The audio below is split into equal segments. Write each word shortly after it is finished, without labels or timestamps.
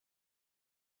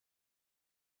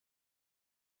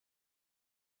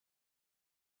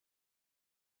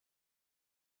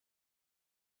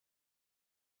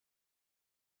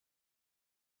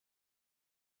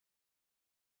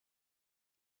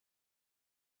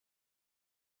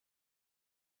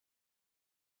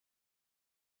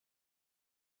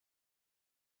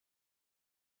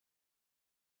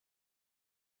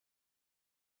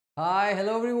Hi,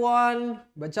 hello everyone.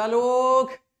 बच्चा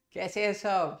लोग कैसे हैं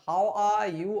सब? How are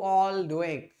you all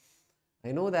doing?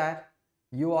 I know that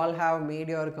you all have made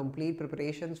your complete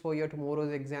preparations for your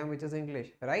tomorrow's exam, which is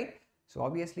English, right? So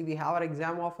obviously we have our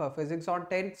exam of physics on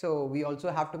 10th, so we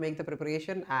also have to make the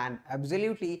preparation, and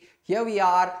absolutely here we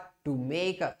are to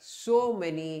make so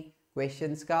many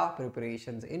questions ka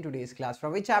preparations in today's class.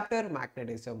 From which chapter?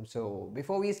 Magnetism. So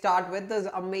before we start with this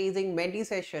amazing Menti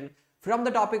session from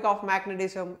the topic of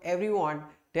magnetism, everyone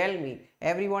tell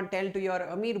to your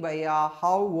Ameer Bhaiya,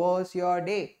 how was your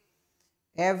day?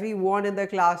 Everyone in the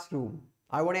classroom.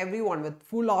 I want everyone with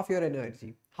full of your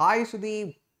energy. Hi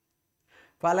Sudeep.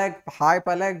 Palak. Hi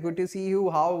Palak. Good to see you.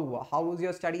 How's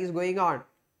your studies going on?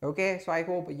 Okay, so I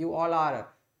hope you all are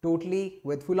totally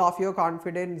with full of your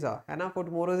confidence for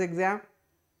tomorrow's exam.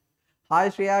 Hi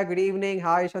Shreya, good evening.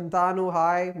 Hi Shantanu.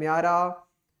 Hi Myara.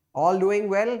 All doing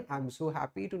well? I'm so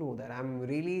happy to know that. I'm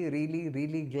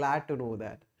really glad to know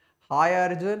that. Hi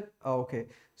Arjun. Okay.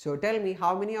 So tell me,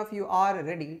 how many of you are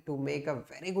ready to make a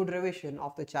very good revision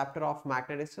of the chapter of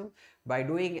magnetism by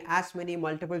doing as many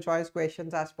multiple choice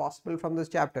questions as possible from this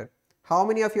chapter? How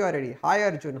many of you are ready? Hi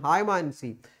Arjun. Hi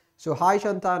Mansi. So hi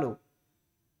Shantanu.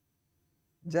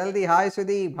 Jaldi. Hi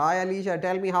Sudeep. Hi Alicia.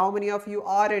 Tell me, how many of you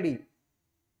are ready?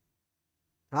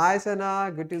 Hi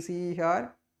Sana. Good to see you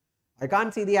here. I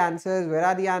can't see the answers. Where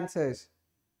are the answers?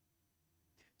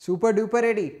 Super duper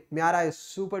ready. Myara is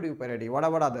super duper ready. What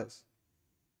about others?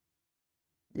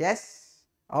 Yes?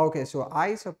 Okay, so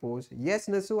I suppose. Yes,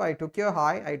 Nasu, I took your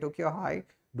high. I took your high.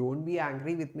 Don't be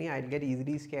angry with me. I'll get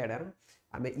easily scared. Huh?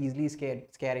 I'm an easily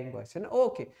scaring person.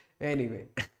 Okay. Anyway.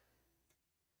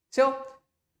 So,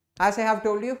 as I have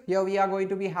told you, here we are going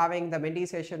to be having the Menti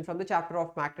session from the chapter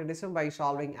of magnetism by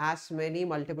solving as many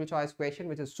multiple choice questions,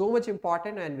 which is so much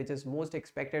important and which is most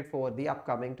expected for the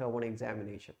upcoming term 1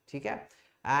 examination. Okay?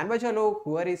 And bachcha log,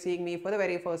 who are seeing me for the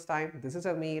very first time, this is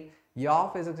Ameer,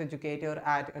 your physics educator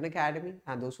at Unacademy,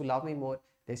 and those who love me more,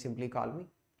 they simply call me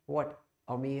what?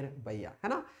 Ameer Bhaiya. Hai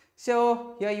na?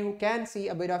 So here you can see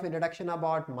a bit of introduction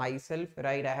about myself,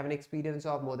 right? I have an experience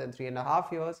of more than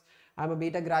 3.5 years. I'm a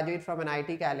beta graduate from an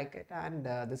IT Calicut, and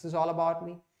this is all about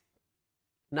me.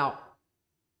 Now,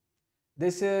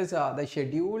 this is the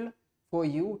schedule for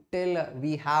you till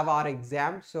we have our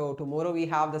exam. So tomorrow we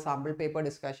have the sample paper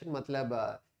discussion.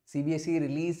 Matlab CBSE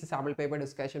released sample paper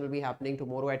discussion will be happening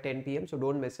tomorrow at 10 p.m. So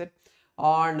don't miss it.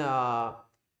 On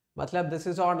matlab this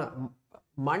is on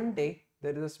Monday.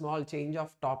 There is a small change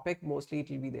of topic. Mostly it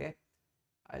will be there.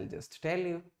 I'll just tell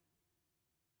you.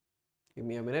 Give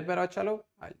me a minute, chalo.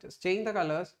 I'll just change the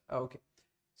colors. Okay.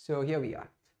 So here we are.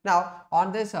 Now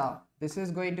on this, this is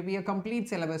going to be a complete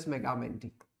syllabus Mega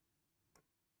Menti.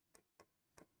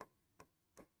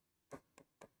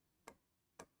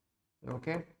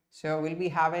 Okay. So we'll be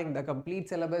having the complete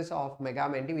syllabus of Mega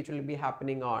Menti, which will be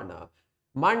happening on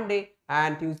Monday,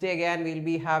 and Tuesday again we'll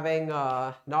be having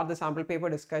not the sample paper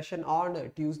discussion. On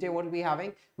Tuesday what we'll be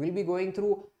having, we'll be going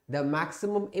through the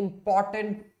maximum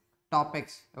important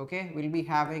topics. Okay, we'll be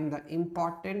having the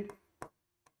important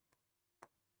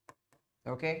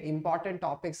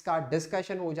topics ka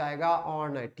discussion ho jayega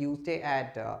on Tuesday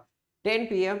at 10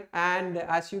 p.m. and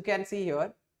as you can see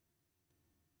here,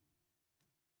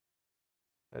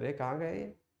 अरे कहाँ गए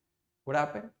ये? What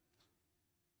happened?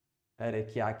 अरे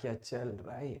क्या क्या चल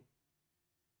रहा है?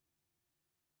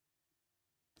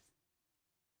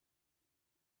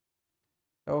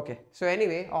 Okay, so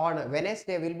anyway, on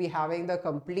Wednesday we'll be having the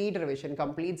complete revision,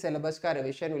 complete syllabus ka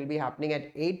revision will be happening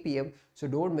at 8 p.m. So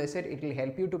don't miss it. It will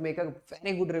help you to make a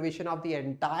very good revision of the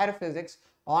entire physics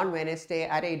on Wednesday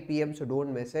at 8 p.m. So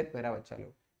don't miss it, मेरा बच्चा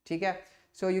लोग. ठीक है?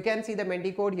 So you can see the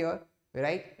Menti code here,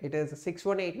 right? It is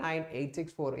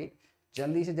 61898648.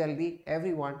 Jaldi se jaldi,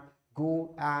 everyone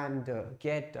go and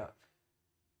get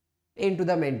into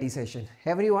the Menti session.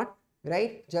 Everyone,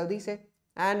 right? Jaldi se.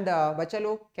 And bachcha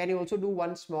log, can you also do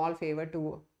one small favor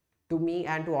to me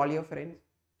and to all your friends?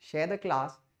 Share the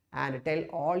class and tell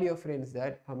all your friends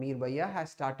that Ameer Bhaiya has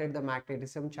started the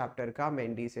magnetism chapter ka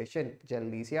Menti session.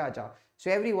 Jaldi se aa jao. So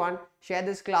everyone, share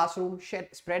this classroom,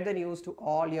 spread the news to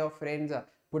all your friends,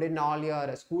 put in all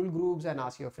your school groups and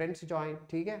ask your friends to join.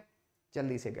 ठीक है?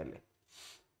 जल्दी से कर ले.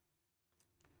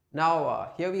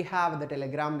 Now here we have the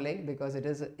Telegram link, because it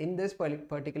is in this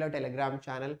particular Telegram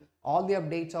channel all the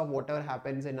updates of whatever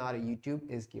happens in our YouTube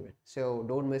is given. So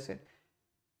don't miss it.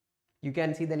 You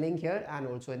can see the link here and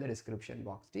also in the description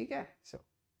box. Okay? So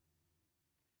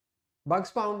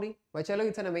Bugs Bounty, Vachalo,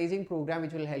 it's an amazing program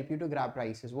which will help you to grab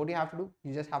prizes. What do you have to do?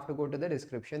 You just have to go to the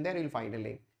description. There you'll find a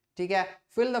link. Okay?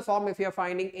 Fill the form if you're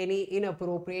finding any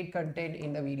inappropriate content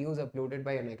in the videos uploaded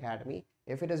by Unacademy.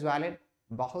 If it is valid,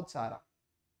 bahut sara.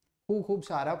 खूब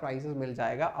सारा prizes मिल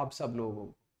जाएगा अब सब लोगों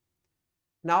को.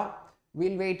 Now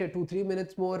we'll wait 2-3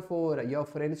 minutes more for your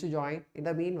friends to join. In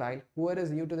the meanwhile, whoever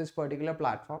is new to this particular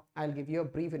platform, I'll give you a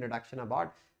brief introduction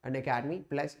about Unacademy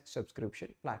Plus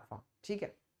subscription platform. ठीक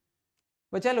है.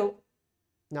 But चलो,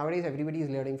 nowadays everybody is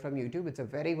learning from YouTube. It's a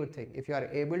very good thing. If you are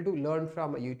able to learn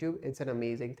from YouTube, it's an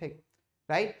amazing thing,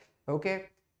 right? Okay.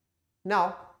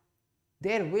 Now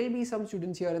there will be some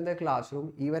students here in the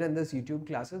classroom, even in this YouTube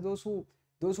classes, those who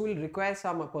will require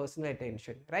some personal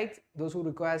attention, right? Those who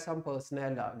require some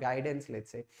personal guidance,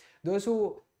 let's say, those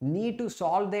who need to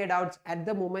solve their doubts at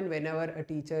the moment whenever a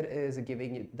teacher is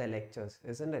giving you the lectures,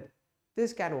 isn't it?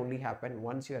 This can only happen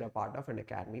once you are a part of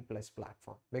Unacademy Plus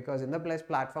platform, because in the Plus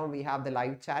platform we have the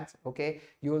live chats. Okay,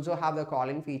 you also have the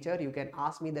calling feature. You can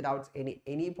ask me the doubts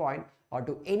any point, or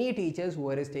to any teachers who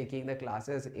is taking the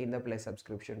classes in the Plus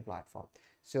subscription platform.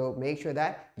 So make sure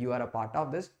that you are a part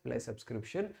of this Plus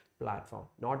subscription platform.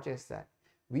 Not just that,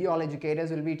 we all educators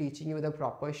will be teaching you the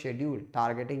proper schedule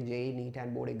targeting JEE, NEET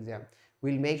and board exam.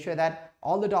 We'll make sure that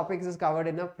all the topics is covered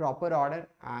in a proper order,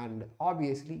 and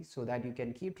obviously so that you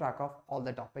can keep track of all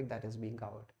the topic that is being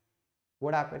covered.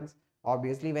 What happens?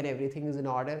 Obviously, when everything is in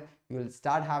order, you'll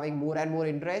start having more and more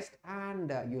interest,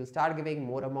 and you'll start giving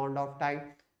more amount of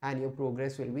time, and your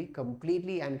progress will be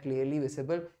completely and clearly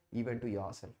visible even to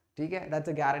yourself. Okay? That's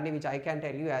a guarantee which I can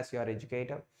tell you as your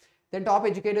educator. Then top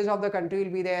educators of the country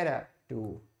will be there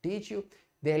to teach you.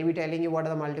 They'll be telling you what are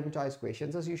the multiple choice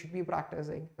questions you should be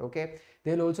practicing. Okay,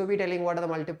 they'll also be telling what are the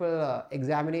multiple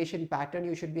examination pattern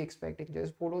you should be expecting.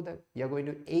 Just follow them. You're going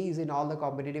to ace in all the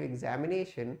competitive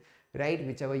examination, right?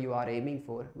 Whichever you are aiming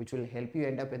for, which will help you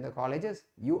end up in the colleges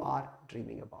you are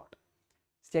dreaming about.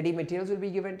 Study materials will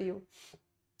be given to you.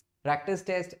 Practice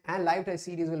test and live test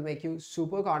series will make you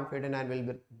super confident and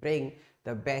will bring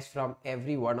the best from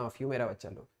every one of you, मेरा बच्चा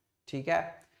लोग. ठीक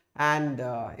है? And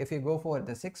if you go for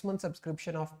the 6-month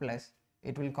subscription of Plus,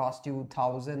 it will cost you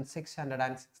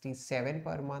 1,667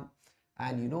 per month.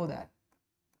 And you know that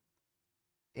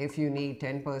if you need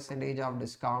 10% of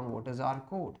discount, what is our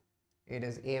code? It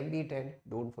is AMB10.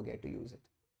 Don't forget to use it.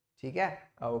 ठीक है?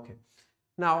 Okay.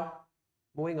 Now,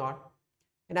 moving on.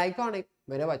 In Iconic,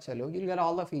 मेरे बच्चा लोग, you'll get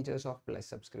all the features of Plus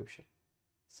subscription.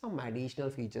 Some additional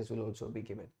features will also be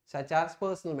given, such as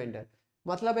personal mentor.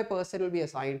 Matlab, a person will be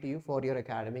assigned to you for your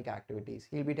academic activities.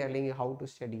 He'll be telling you how to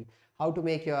study, how to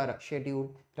make your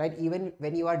schedule, right? Even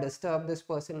when you are disturbed, this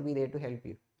person will be there to help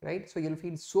you, right? So you'll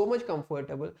feel so much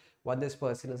comfortable when this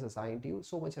person is assigned to you,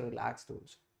 so much relaxed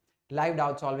also. Live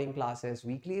doubt solving classes,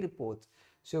 weekly reports.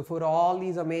 So for all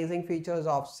these amazing features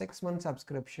of 6-month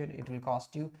subscription, it will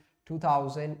cost you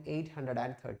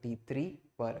 2,833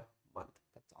 per month.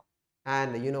 That's all.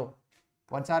 And you know,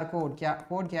 what's our code?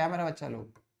 Code kya hai mera bachcha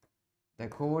log? The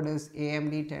code is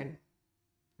AMD10.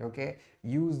 Okay,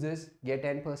 use this, get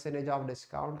 10% of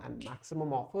discount and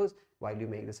maximum offers while you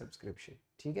make the subscription.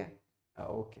 Okay.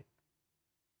 Okay.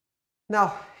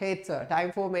 Now it's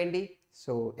time for Menti.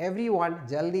 So everyone,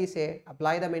 jaldi se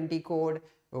apply the Menti code.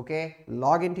 Okay,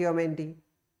 log into your Menti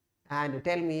and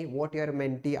tell me what your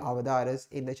Menti avatar is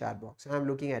in the chat box. I'm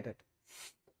looking at it.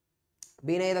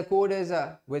 Binay, the code is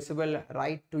visible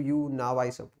right to you now,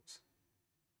 I suppose.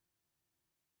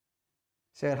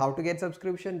 So how to get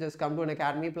subscription? Just come to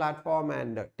Unacademy platform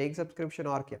and take subscription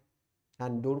or kya.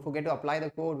 And don't forget to apply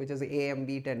the code, which is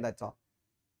AMB10. That's all.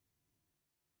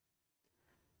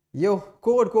 Yo,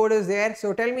 code is there.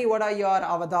 So tell me what are your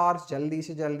avatars? Jaldi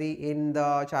se jaldi in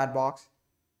the chat box.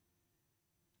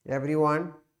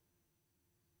 Everyone.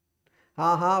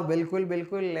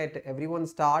 Bilkul. Let everyone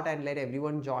start and let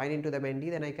everyone join into the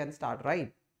Menti. Then I can start,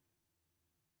 right?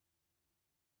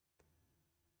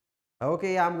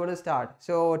 Okay, I'm going to start.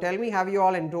 So tell me, have you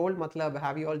all enrolled? Matlab,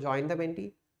 have you all joined the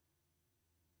Menti?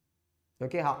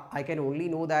 Okay, I can only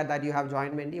know that you have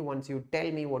joined Menti once you tell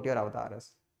me what your avatar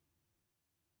is.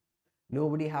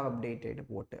 Nobody have updated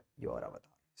what your avatar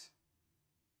is.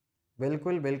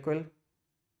 Bilkul.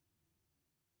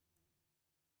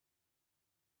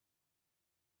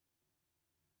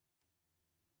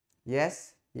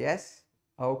 Yes.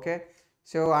 Okay.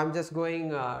 So I'm just going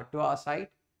to our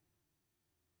site.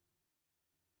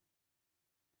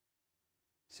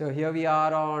 So here we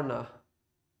are on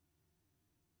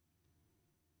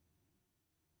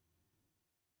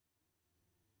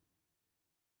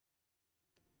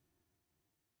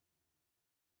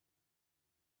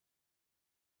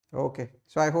okay.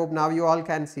 So I hope now you all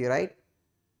can see, right?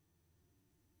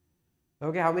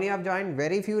 Okay, how many have joined?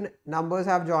 Very few numbers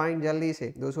have joined. Jaldi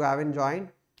se. Those who haven't joined,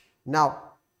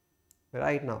 now,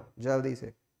 right now, jaldi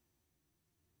se.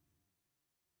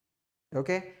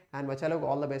 Okay, And bacha log,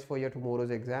 all the best for your tomorrow's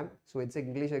exam. So it's an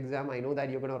English exam. I know that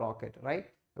you're gonna rock it, right?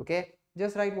 Okay,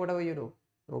 just write whatever you know.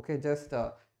 Okay, just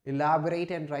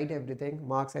elaborate and write everything.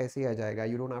 Marks aise hi aa jayega.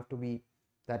 You don't have to be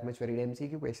that much worried.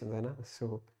 MCQ questions hai na.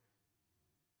 So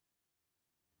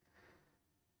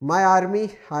my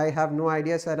army, I have no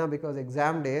idea, Sana, because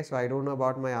exam day, so I don't know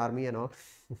about my army and all.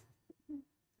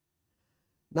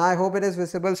 Now I hope it is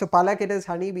visible. So Palak, it is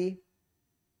honeybee.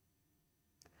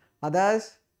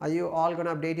 Others, are you all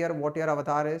gonna update your what your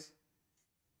avatar is?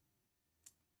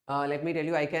 Let me tell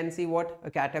you, I can see what a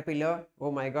caterpillar.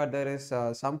 Oh my God, there is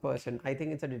some person. I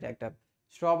think it's a detective.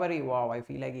 Strawberry. Wow, I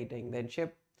feel like eating. Then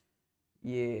ship.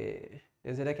 Yeah,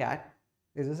 is it a cat?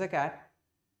 Is this a cat?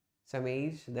 Some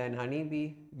age. Then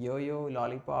honeybee, yo-yo,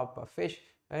 lollipop, a fish.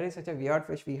 That is such a weird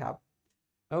fish we have.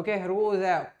 Okay, rose,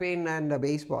 pin, and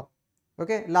baseball.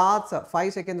 Okay, last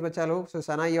 5 seconds, bacha log. So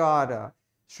Sana, you are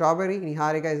strawberry.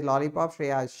 Niharika is lollipop.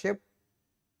 Shreya is ship.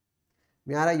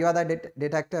 Miara, you are the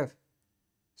detective.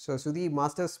 So Sudhi,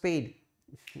 master spade.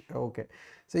 Okay,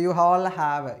 so you all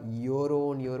have your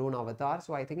own avatar.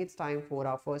 So I think it's time for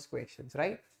our first questions,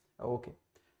 right? Okay.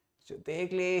 So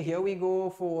here we go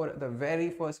for the very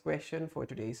first question for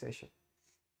today's session.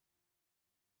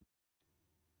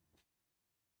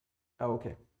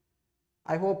 Okay.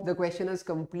 I hope the question is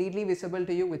completely visible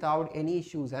to you without any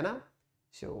issues, hai na?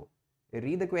 So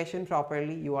read the question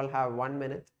properly. You all have 1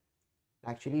 minute.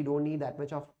 Actually, don't need that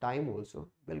much of time also.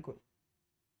 बिल्कुल,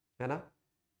 है ना?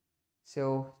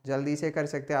 So जल्दी से कर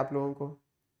सकते हैं आप लोगों को.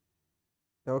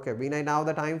 Okay, Vinay, now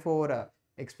the time for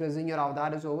expressing your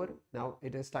avatar is over. Now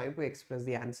it is time to express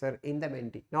the answer in the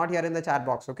Menti. Not here in the chat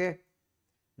box, okay?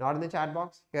 Not in the chat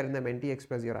box. Here in the Menti,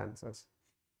 express your answers.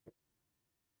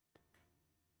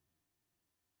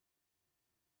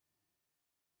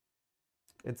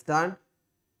 It's done.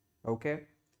 Okay.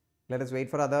 Let us wait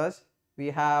for others.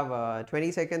 We have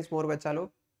 20 seconds more,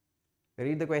 bachalo.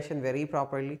 Read the question very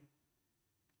properly.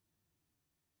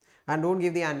 And don't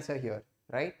give the answer here,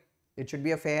 right? It should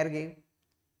be a fair game.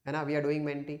 And we are doing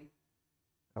Menti.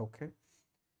 Okay.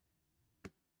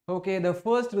 Okay, the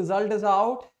first result is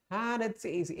out. And it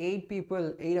says 8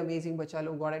 people, 8 amazing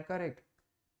bachalo got it correct.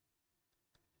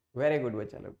 Very good,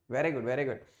 bachalo. Very good, very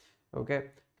good.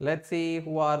 Okay. Let's see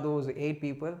who are those 8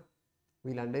 people.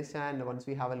 We'll understand once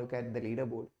we have a look at the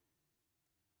leaderboard.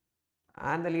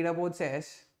 And the leaderboard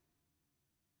says,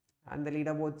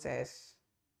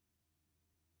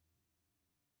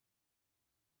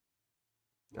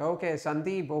 okay,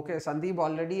 Sandeep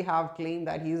already have claimed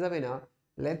that he's a winner.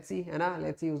 Let's see, Anna,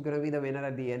 let's see who's going to be the winner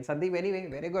at the end. Sandeep, anyway,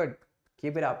 very good.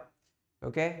 Keep it up.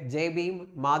 Okay, J Beam,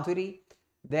 Madhuri,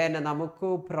 then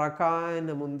Namukku Prakan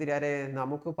Mundiri,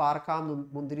 Namukku Parkam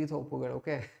Mundiri Thopugal.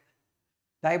 Okay,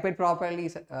 type it properly,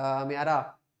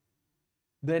 Miara.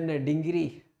 Then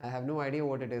Dingiri, I have no idea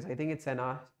what it is. I think it's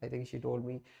Anna. I think she told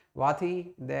me.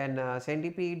 Vati, then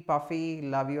Centipede, Puffy,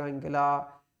 Love You Angela.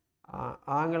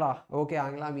 Angla. Okay,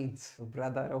 Angla means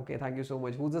brother. Okay, thank you so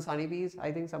much. Who's the Sunny Bees?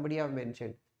 I think somebody have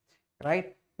mentioned.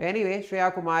 Right? Anyway,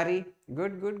 Shreya Kumari.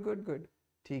 Good.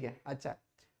 ठीक है, अच्छा.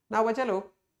 Now बच्चा लोग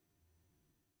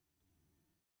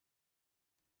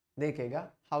देखेगा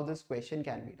how this question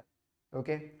can be done.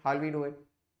 Okay, how will we do it?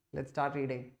 Let's start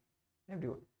reading.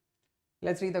 Everyone.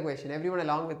 Let's read the question. Everyone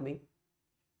along with me.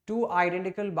 2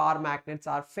 identical bar magnets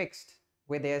are fixed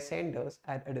with their centers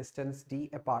at a distance d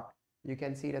apart. You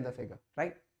can see it in the figure,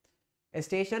 right? A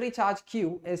stationary charge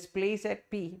Q is placed at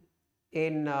P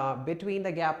in between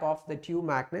the gap of the 2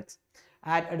 magnets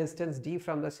at a distance d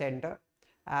from the center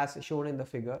as shown in the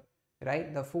figure,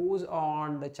 right? The force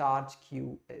on the charge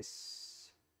Q is.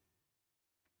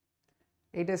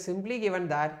 It is simply given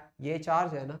that ये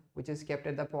charge है ना, which is kept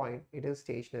at the point, it is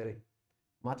stationary.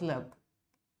 मतलब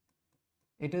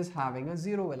it is having a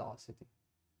zero velocity.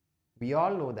 We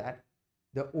all know that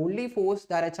the only force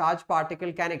that a charged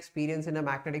particle can experience in a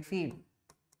magnetic field.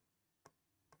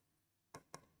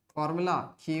 Formula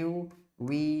Q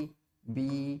V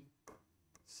B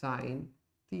sine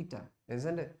theta,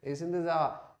 isn't it? Isn't this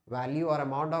a value or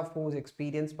amount of force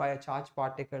experienced by a charged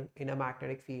particle in a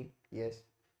magnetic field? Yes.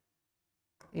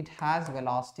 It has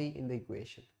velocity in the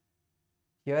equation.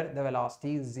 Here the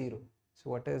velocity is 0. So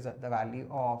what is the value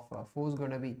of force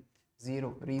going to be?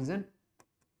 0. Reason?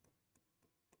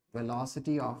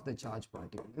 Velocity of the charged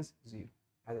particle is 0.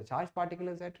 As a charged particle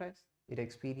is at rest, it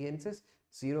experiences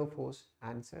 0 force.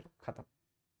 Answer khatam.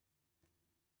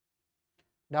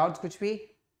 Doubts कुछ भी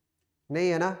नहीं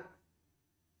है ना?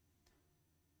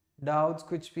 Doubts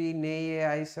कुछ भी नहीं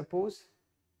है, I suppose.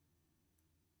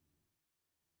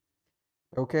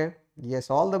 Okay. Yes,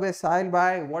 all the best, Sahil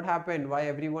bhai. What happened? Why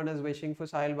everyone is wishing for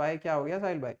Sahil bhai? क्या हो गया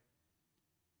Sahil bhai?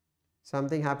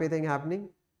 Something happy thing happening?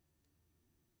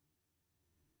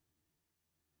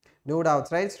 No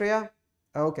doubts, right, Shreya?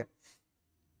 Okay.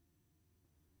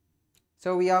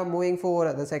 So we are moving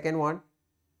for the second one.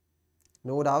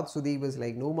 No doubt. Sudeep was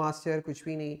like, no master, kuch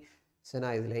bhi nahi.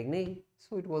 Sana is like, nahi.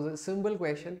 So it was a simple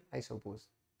question, I suppose.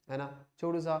 है ना?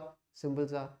 छोटू सा, simple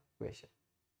सा question.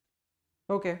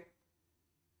 Okay.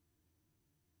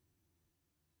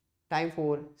 Time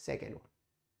for second one.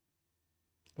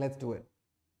 Let's do it.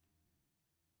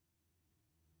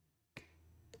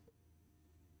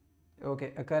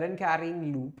 Okay, a current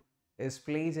carrying loop is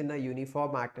placed in a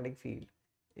uniform magnetic field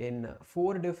in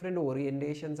four different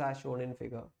orientations as shown in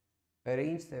figure.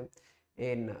 Arrange them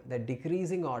in the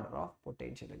decreasing order of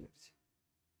potential energy.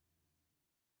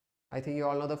 I think you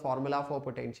all know the formula for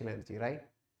potential energy, right?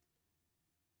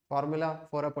 Formula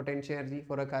for a potential energy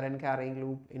for a current carrying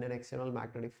loop in an external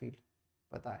magnetic field.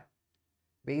 Pata hai.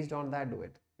 Based on that, do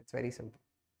it. It's very simple.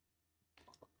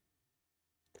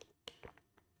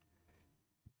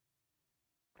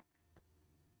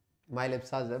 My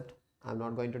lips are zipped. I'm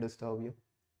not going to disturb you.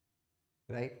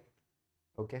 Right?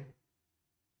 Okay.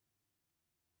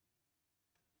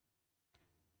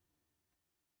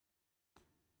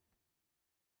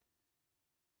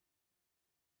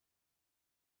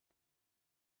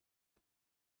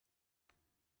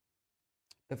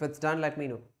 If it's done, let me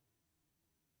know.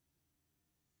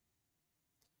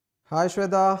 Hi,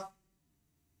 Shweta.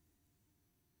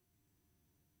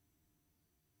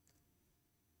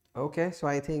 Okay, so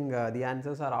I think the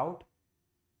answers are out.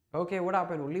 Okay, what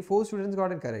happened? Only 4 students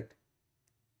got it correct.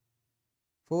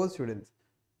 4 students.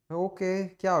 Okay,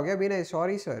 क्या हो गया विनय?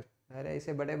 Sorry sir. अरे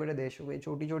ऐसे बड़े बड़े देशों में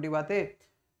छोटी छोटी बातें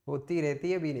होती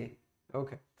रहती है विनय.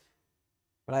 Okay,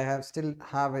 but I have still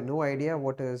have no idea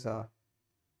what is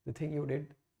the thing you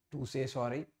did to say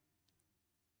sorry.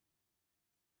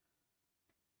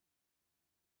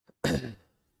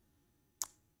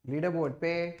 Leaderboard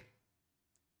पे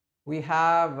we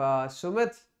have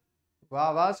Sumit.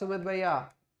 Wow, wow, Sumit bhaiya,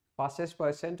 fastest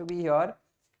person to be here.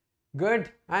 Good.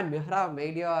 And Mihra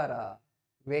made your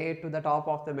way to the top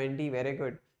of the Menti. Very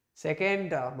good.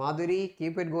 Second, Madhuri,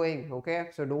 keep it going. Okay.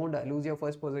 So don't lose your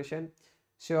first position.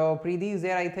 So Preeti is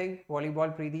there, I think.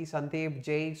 Volleyball, Preeti, Sandeep,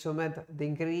 Jay, Sumit,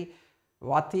 Dinkari,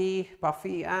 Vati,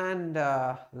 Puffy, and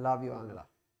love you, Angela.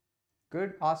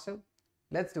 Good. Awesome.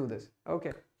 Let's do this.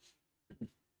 Okay.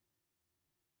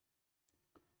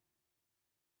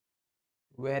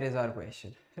 Where is our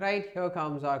question? Right. Here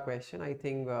comes our question. I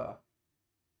think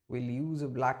we'll use a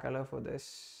black color for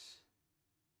this.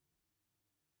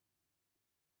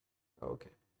 Okay.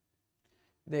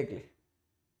 देख ले.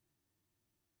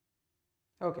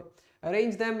 Okay.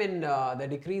 Arrange them in the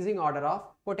decreasing order of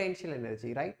potential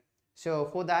energy, right? So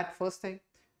for that, first thing,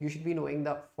 you should be knowing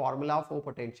the formula for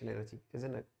potential energy,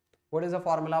 isn't it? What is the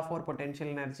formula for potential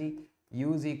energy?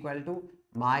 U is equal to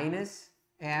minus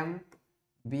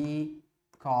mb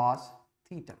cos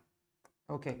theta.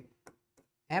 Okay.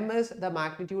 M is the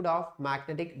magnitude of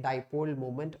magnetic dipole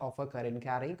moment of a current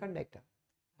carrying conductor.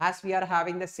 As we are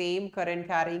having the same current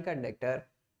carrying conductor,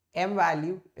 M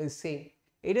value is same.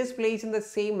 It is placed in the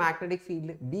same magnetic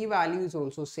field. B value is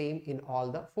also same in all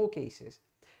the 4 cases.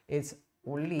 It's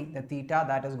only the theta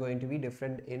that is going to be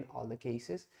different in all the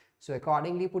cases. So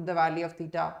accordingly put the value of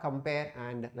theta, compare,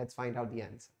 and let's find out the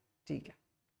answer. Okay.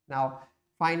 Now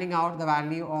finding out the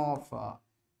value of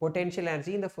potential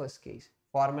energy in the first case.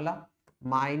 Formula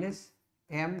minus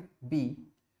mb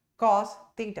cos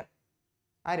theta.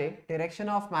 Array, direction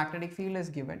of magnetic field is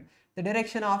given. The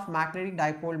direction of magnetic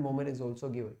dipole moment is also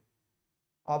given.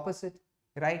 Opposite,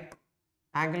 right?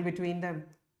 Angle between them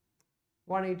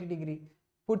 180 degree.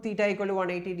 Put theta equal to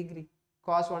 180 degree.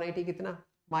 Cos 180 kitna?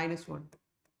 Minus 1.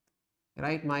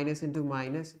 Right? Minus into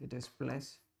minus, it is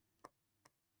plus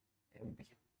mb.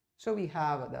 So we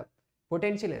have the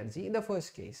potential energy in the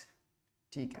first case.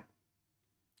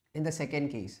 In the second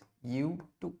case,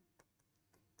 U2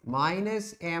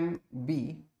 minus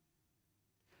mb.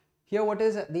 Here what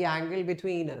is the angle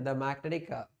between the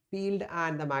magnetic field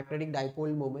and the magnetic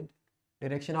dipole moment?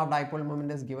 Direction of dipole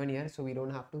moment is given here, so we don't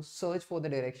have to search for the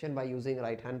direction by using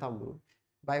right hand thumb rule,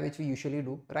 by which we usually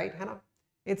do, right?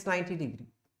 It's 90 degree.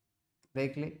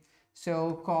 Correctly.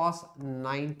 So cos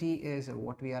 90 is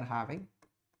what we are having,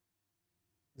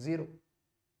 0.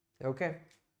 Okay.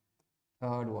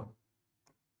 Third one,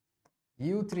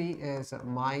 U3 is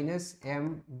minus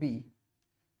mb.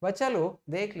 But chalo,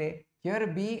 dekh le, here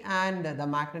B and the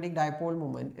magnetic dipole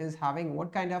moment is having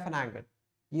what kind of an angle?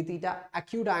 ये theta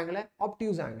acute angle है,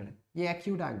 obtuse angle है, ये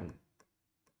acute angle है.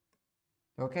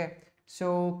 Okay,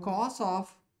 so cos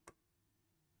of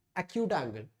acute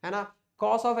angle है ना?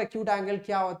 Cos of acute angle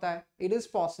क्या होता है? It is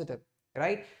positive.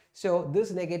 right? So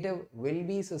this negative will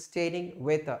be sustaining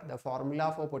with the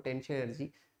formula for potential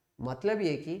energy. Matlab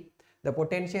ye ki the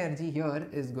potential energy here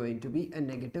is going to be a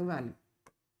negative value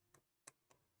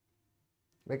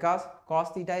because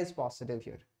cos theta is positive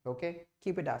here. Okay,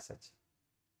 keep it as such.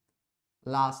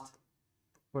 Last,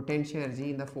 potential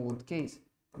energy in the fourth case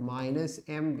minus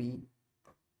mb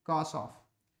cos of.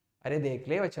 अरे देख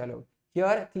ले बच्चा लोग,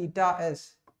 here theta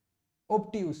is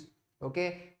obtuse.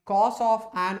 Okay, cos of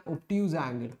an obtuse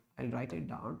angle, I'll write it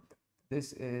down.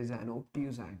 This is an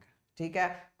obtuse angle. ठीक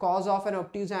है, cos of an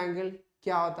obtuse angle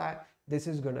क्या होता है? This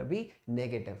is gonna be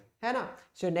negative, है ना?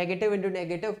 So negative into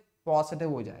negative positive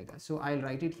हो जाएगा. So I'll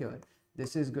write it here.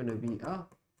 This is gonna be a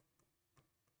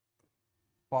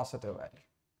positive value.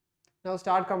 Now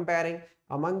start comparing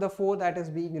among the four that is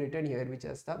being written here, which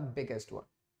is the biggest one.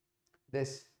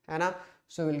 This, है ना?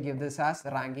 So we'll give this as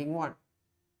ranking 1.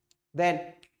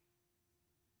 Then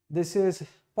this is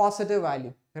positive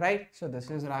value, right? So this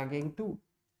is ranking 2.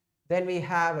 Then we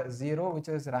have 0, which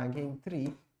is ranking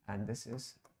 3, and this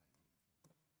is.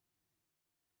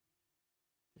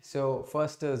 So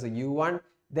first is U1,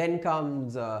 then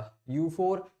comes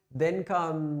U4, then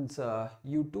comes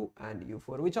U2 and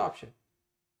U4. Which option?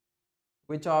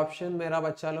 Which option, mera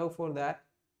bachcha log, for that?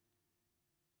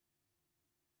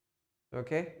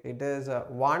 Okay, it is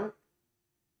 1.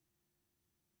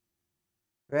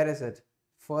 Where is it?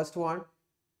 First one,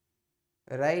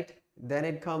 right? Then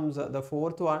it comes the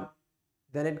fourth one,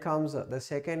 then it comes the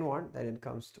second one, then it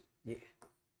comes to yeah,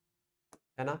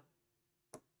 है ना?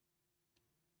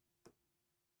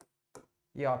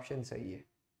 ये option सही है.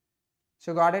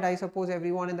 So got it, I suppose,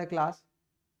 everyone in the class?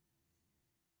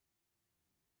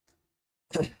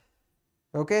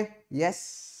 Okay,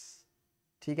 yes,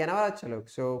 ठीक है ना बच्चा लोग?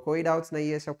 So कोई doubts नहीं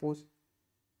है suppose?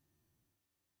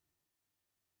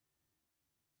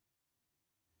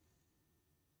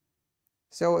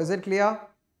 So is it clear?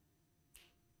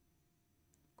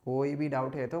 कोई भी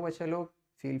doubt है तो बच्चा लोग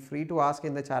feel free to ask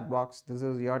in the chat box. This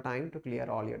is your time to clear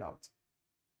all your doubts.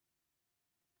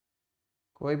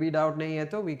 कोई भी doubt नहीं है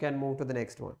तो we can move to the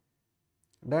next one.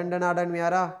 Done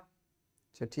म्यारा?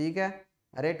 So ठीक है.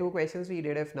 अरे 2 questions we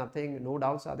did. If nothing, no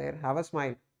doubts are there, have a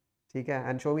smile. ठीक है,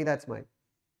 and show me that smile.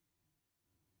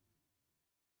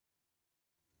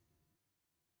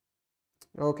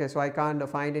 Okay, so I can't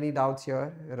find any doubts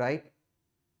here, right?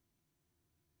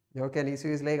 Okay,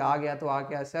 Nisu is like आ गया तो आ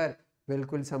गया sir,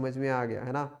 बिल्कुल समझ में आ गया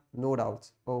है ना? No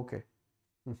doubts. Okay.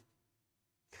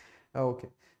 Okay.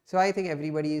 So I think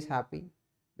everybody is happy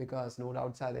because no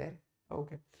doubts are there.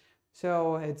 Okay.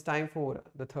 So it's time for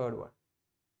the third one.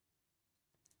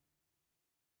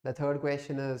 The third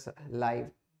question is live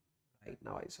right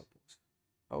now, I suppose.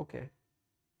 Okay.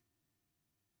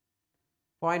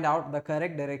 Find out the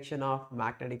correct direction of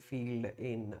magnetic field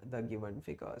in the given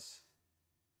figures.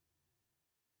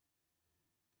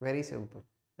 Very simple,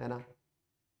 है ना?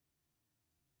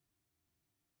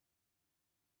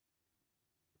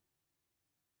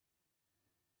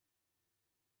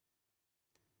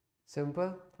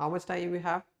 Simple. How much time we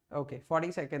have? Okay,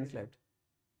 40 seconds left.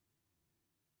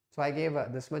 So I gave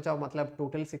this much of matlab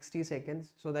total 60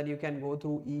 seconds so that you can go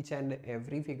through each and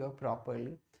every figure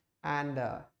properly, and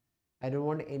I don't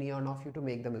want any one of you to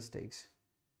make the mistakes.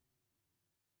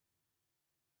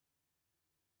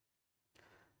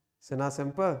 Sina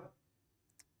simple?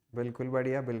 बिल्कुल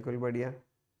बढ़िया, बिल्कुल बढ़िया.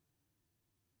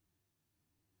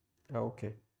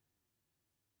 Okay.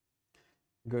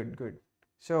 Good, good.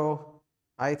 So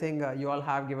I think you all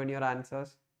have given your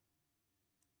answers.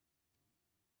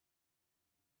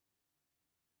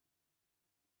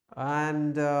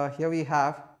 And here we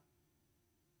have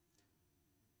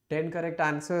 10 correct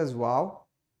answers. Wow.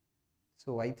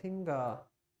 So I think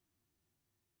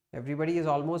everybody is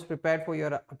almost prepared for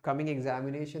your upcoming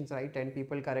examinations, right? 10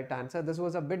 people correct answer. This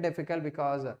was a bit difficult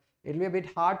because it will be a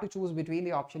bit hard to choose between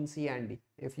the option C and D,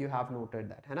 if you have noted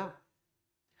that, है ना?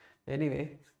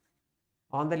 Anyway,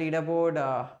 on the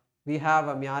leaderboard, we have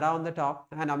Myara on the top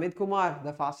and Amit Kumar,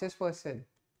 the fastest person.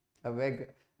 A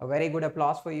very good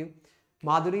applause for you.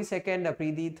 Madhuri second,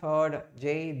 Preeti third,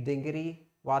 Jay, Dingri,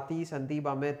 Vati, Sandeep,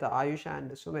 Amit, Ayush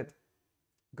and Sumit.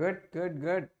 Good, good,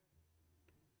 good.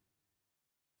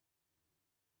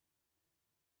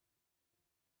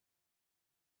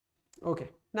 Okay,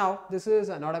 now this is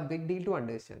not a big deal to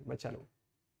understand, but chalo.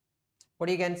 What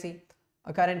you can see,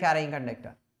 a current carrying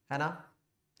conductor, है ना?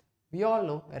 We all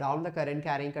know around the current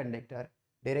carrying conductor,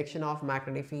 direction of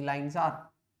magnetic field lines are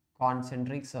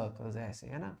concentric circles, ऐसे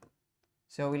है ना?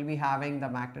 So we'll be having the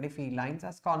magnetic field lines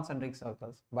as concentric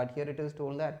circles, but here it is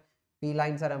told that field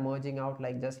lines are emerging out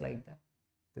like just like that.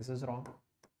 This is wrong.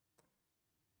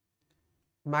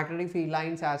 magnetic field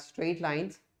lines as straight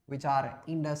lines which are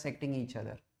intersecting each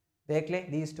other.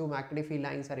 These two magnetic field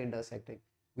lines are intersecting.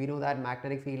 We know that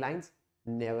magnetic field lines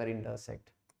never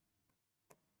intersect.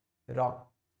 Wrong.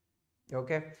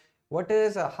 Okay. What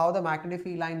is how the magnetic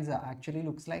field lines actually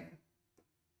looks like?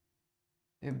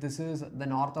 If this is the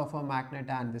north of a magnet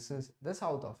and this is the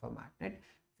south of a magnet,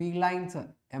 field lines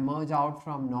emerge out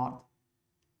from north.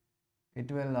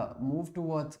 It will move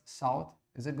towards south.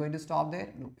 Is it going to stop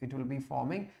there? No, it will be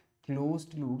forming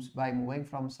closed loops by moving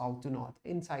from south to north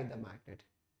inside the magnet,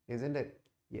 isn't it?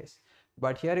 Yes.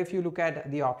 But here if you look at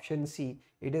the option C,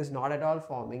 it is not at all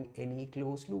forming any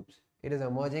closed loops. It is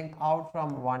emerging out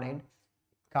from one end,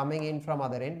 coming in from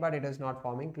other end, but it is not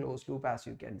forming closed loop as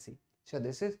you can see. So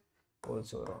this is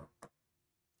also wrong.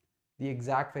 The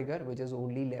exact figure which is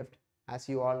only left, as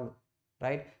you all know,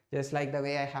 right? Just like the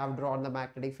way I have drawn the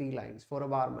magnetic field lines for a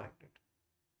bar magnet.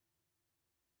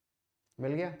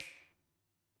 मिल गया?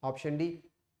 Option D.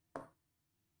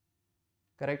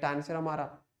 Correct answer हमारा.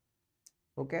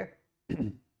 Okay.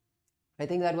 I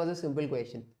think that was a simple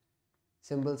question.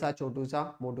 Simple सा, छोटू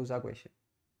सा, मोटू सा question.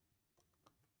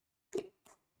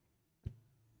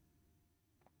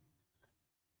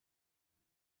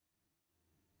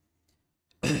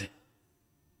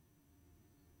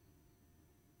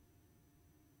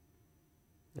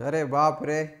 अरे बाप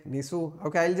रे Nisu.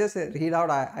 Okay, I'll just read out.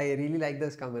 I really like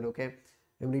this comment. Okay,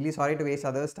 I'm really sorry to waste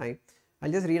others' time.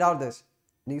 I'll just read out this.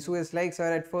 Nisu is like,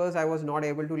 sir, at first I was not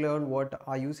able to learn what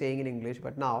are you saying in English,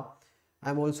 but now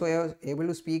I'm also able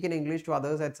to speak in English to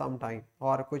others at some time.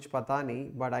 Or kuch pata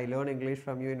nahi, but I learn English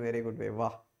from you in very good way.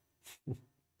 Wow.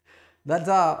 That's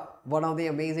one of the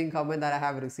amazing comments that I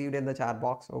have received in the chat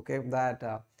box. Okay,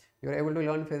 that you're able to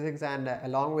learn physics and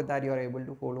along with that you're able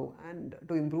to follow and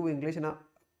to improve English in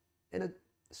a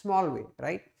small way,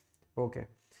 right? Okay,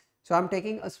 so I'm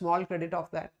taking a small credit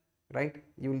of that, right?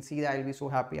 You will see that I'll be so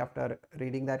happy after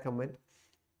reading that comment.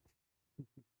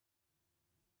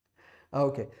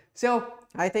 Okay, so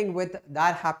I think with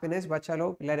that happiness,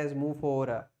 bachalo, let us move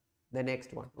for the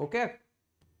next one. Okay,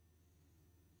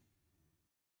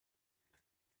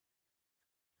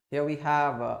 here we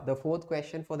have the fourth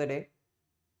question for the day.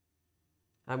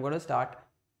 I'm going to start,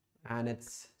 and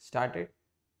it's started.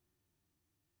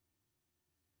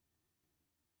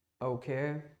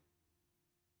 Okay.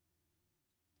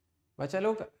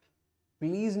 Bachalo,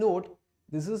 please note,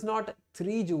 this is not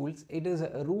 3 joules, it is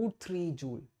root 3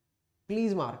 joule.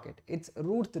 Please mark it. It's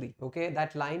root 3. Okay,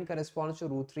 that line corresponds to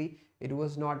root 3. It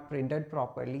was not printed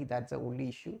properly. That's the only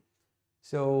issue.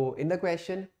 So in the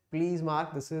question, please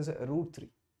mark this is root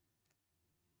 3.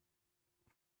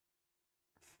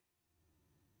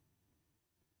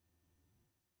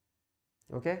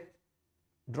 Okay,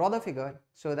 draw the figure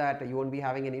so that you won't be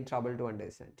having any trouble to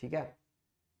understand. Okay,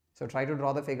 so try to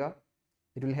draw the figure.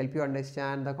 It will help you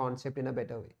understand the concept in a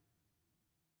better way.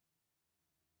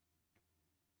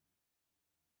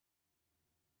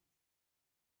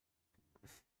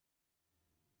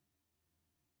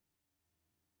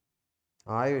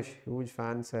 Ayush, huge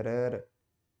fan, sir.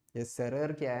 Yes,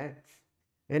 sir, kya hai?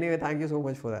 Anyway, thank you so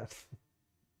much for that.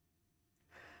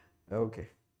 Okay.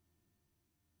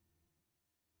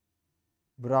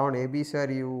 Brown AB sir,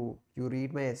 you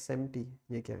read my SMT.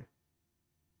 ये क्या है?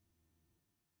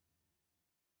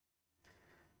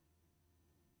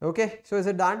 Okay, so is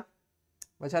it done?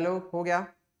 चलो हो गया.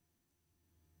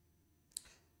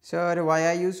 Sir, why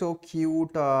are you so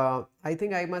cute? I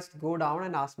think I must go down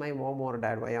and ask my mom or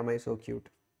dad why am I so cute.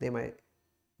 They might,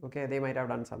 okay, they might have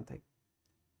done something.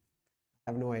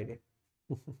 I have no idea.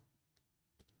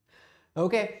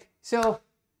 Okay, so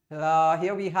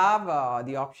here we have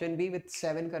the option B with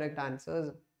 7 correct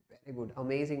answers. Very good,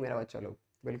 amazing, मेरा बच्चा लोग,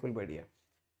 बिल्कुल बढ़िया.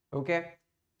 Okay,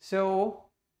 so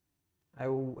I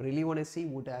really want to see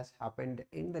what has happened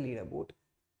in the leaderboard.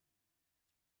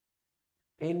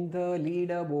 In the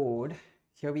leaderboard,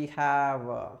 here we have.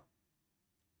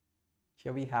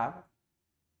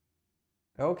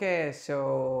 Okay,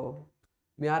 so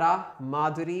Myara,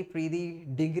 Madhuri, Preeti,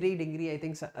 Dingri, I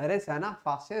think Aris है ना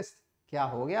fastest. क्या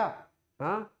हो गया?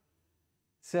 Huh?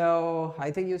 So I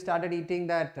think you started eating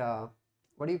that.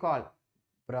 What do you call?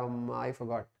 From I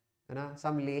forgot.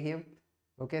 Some lehium.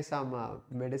 Okay, some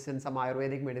medicine, some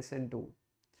Ayurvedic medicine to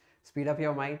speed up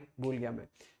your mind. भूल गया मैं.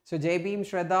 So J Beam,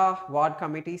 Shraddha, Ward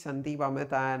Committee, Sandeep,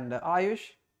 Amit, and Ayush.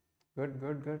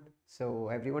 Good. So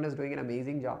everyone is doing an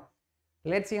amazing job.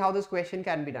 Let's see how this question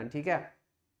can be done. ठीक है?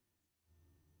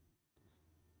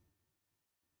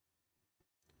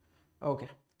 Okay,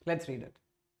 let's read it.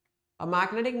 A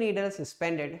magnetic needle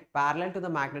suspended parallel to the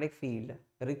magnetic field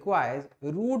requires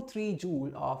root 3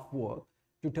 joule of work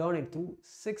to turn it through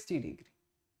 60 degree.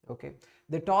 Okay,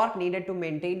 the torque needed to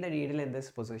maintain the needle in this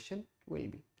position will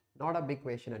be, not a big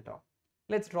question at all.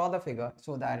 Let's draw the figure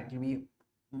so that it will be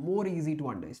more easy to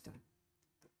understand.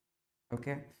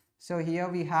 Okay, so here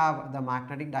we have the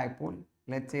magnetic dipole.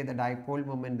 Let's say the dipole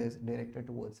moment is directed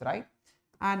towards right,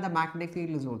 and the magnetic field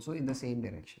is also in the same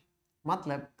direction.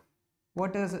 Matlab,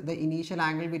 what is the initial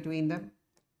angle between them?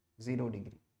 0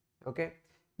 degree. Okay,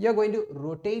 you're going to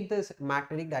rotate this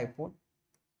magnetic dipole,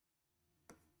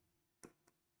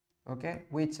 okay,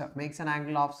 which makes an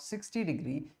angle of 60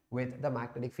 degree with the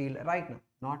magnetic field right now,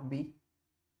 not B.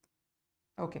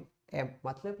 Okay, M,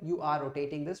 matlab you are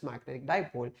rotating this magnetic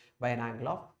dipole by an angle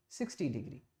of 60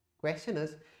 degree. Question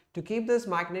is, to keep this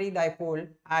magnetic dipole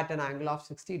at an angle of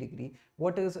 60 degree,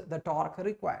 what is the torque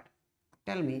required?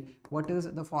 Tell me, what is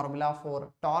the formula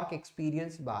for torque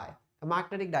experienced by a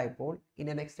magnetic dipole in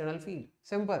an external field?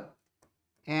 Simple.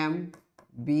 M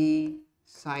B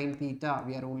sine theta.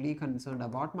 We are only concerned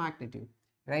about magnitude,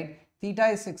 right? Theta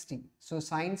is 60. So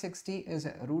sine 60 is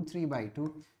root 3 by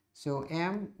 2. So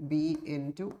MB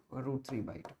into root 3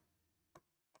 by 2.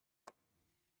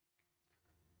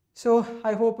 So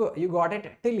I hope you got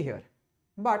it till here.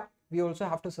 But we also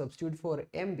have to substitute for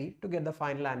MB to get the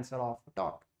final answer of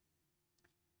torque.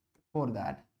 For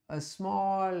that, a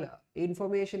small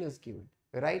information is given,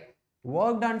 right?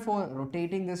 Work done for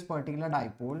rotating this particular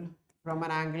dipole from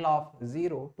an angle of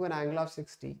 0 to an angle of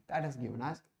 60, that is given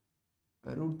as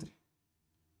root 3.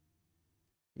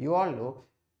 You all know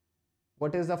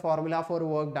what is the formula for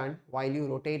work done while you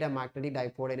rotate a magnetic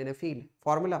dipole in a field?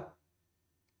 Formula: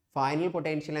 final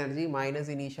potential energy minus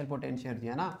initial potential energy,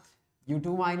 है ना?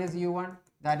 U2 minus U1,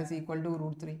 that is equal to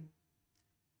root 3.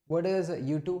 What is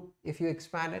U2 if you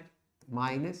expand it?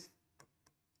 Minus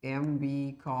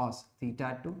MB cos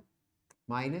theta 2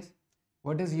 minus,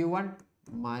 what is U1?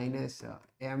 Minus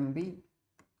MB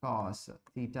cos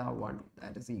theta 1,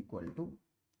 that is equal to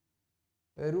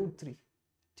root 3.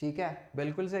 ठीक है,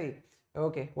 बिल्कुल सही.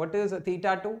 Okay, what is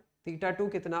theta 2? Theta 2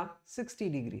 कितना? 60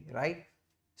 degree, right?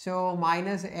 So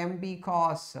minus MB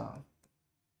cos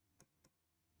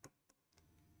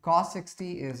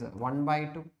 60 is 1 by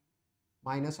 2,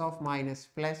 minus of minus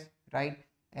plus, right?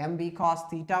 MB cos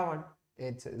theta 1,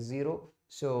 it's 0.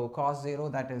 So cos 0,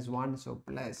 that is 1. So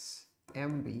plus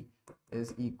MB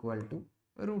is equal to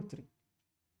root 3.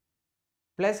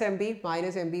 Plus MB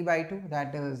minus MB by 2,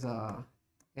 that is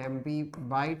MB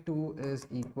by 2 is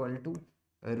equal to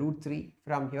root 3.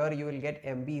 From here you will get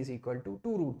MB is equal to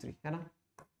 2 root 3, है ना?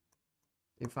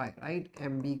 If I write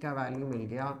MB का value मिल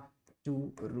गया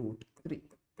 2 root 3.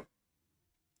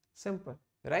 Simple,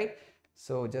 right?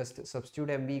 So just substitute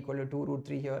MB equal to 2 root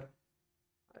 3 here.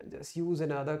 I'll just use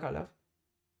another color.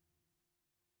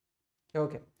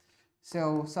 Okay,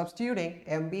 so substituting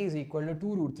MB is equal to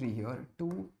 2 root 3 here.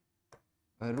 2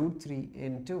 root 3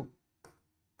 into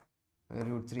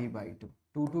root 3 by 2.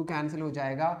 2 cancel हो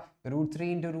जाएगा. Root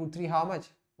 3 into root 3, how much?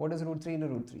 What is root 3 into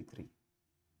root 3? 3.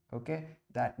 Okay,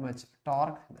 that much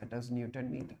torque, that is Newton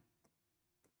meter.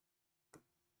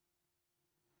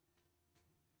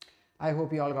 I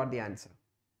hope you all got the answer,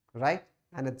 right?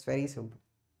 And it's very simple.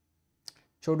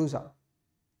 Chodu sa.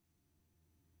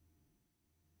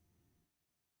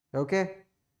 Okay,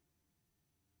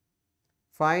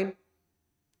 fine.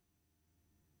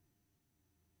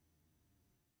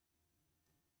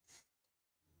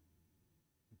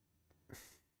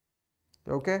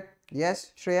 Okay,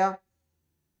 yes, Shreya.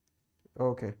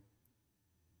 Okay.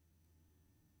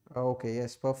 Okay,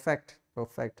 yes, perfect,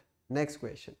 perfect. Next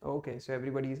question. Okay, so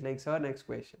everybody is like, sir, next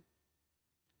question.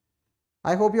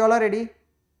 I hope you all are ready.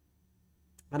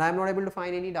 And I'm not able to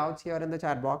find any doubts here in the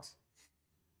chat box.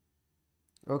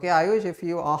 Okay, Ayush, if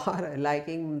you are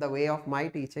liking the way of my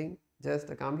teaching,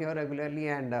 just come here regularly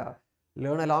and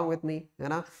learn along with me, you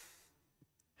know.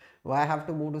 Why I have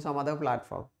to move to some other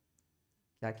platform?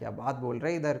 क्या क्या बात बोल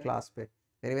रहे इधर class पे.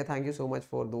 Anyway, thank you so much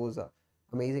for those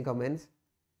amazing comments.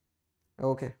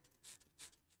 Okay.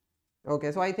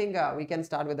 Okay, so I think we can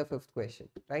start with the fifth question,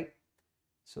 right?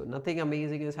 So nothing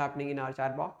amazing is happening in our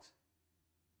chat box.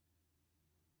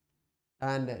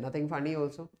 And nothing funny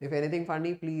also. If anything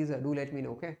funny, please do let me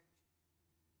know, okay?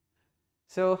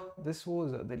 So this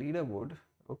was the leaderboard.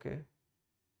 Okay.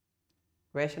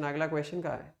 Question, अगला question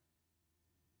का है?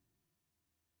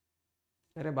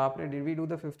 अरे बाप रे, did we do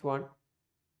the fifth one?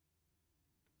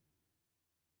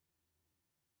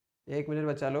 एक minute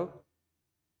बचा लो.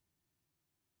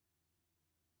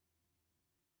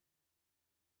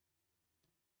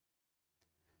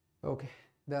 Okay,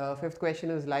 the fifth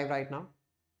question is live right now.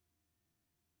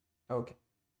 Okay.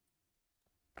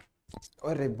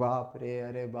 अरे बाप रे,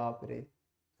 अरे बाप रे.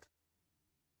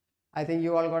 I think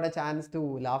you all got a chance to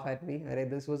laugh at me. Arey,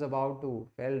 this was about to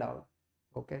fell down.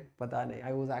 Okay, pata nahi.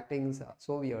 I was acting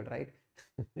so weird, right?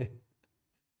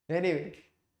 Anyway,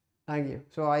 thank you.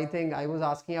 So I think I was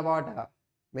asking about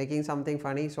making something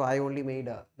funny, so I only made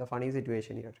the funny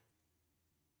situation here.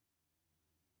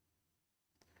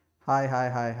 Hi, hi,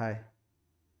 hi, hi.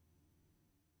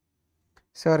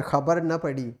 Sir खबर न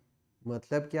पड़ी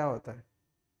मतलब क्या होता है?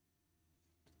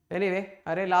 Anyway,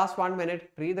 अरे last 1 minute,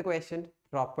 read the question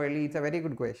properly. It's a very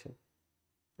good question,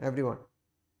 everyone.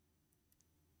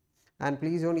 And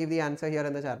please don't give the answer here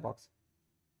in the chat box.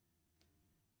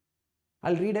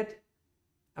 I'll read it.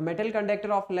 A metal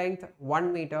conductor of length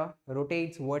 1 meter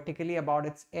rotates vertically about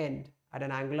its end at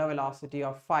an angular velocity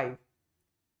of 5.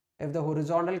 If the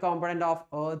horizontal component of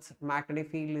Earth's magnetic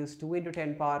field is 2 into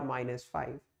 10 power minus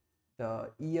 5,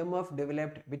 the EMF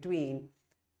developed between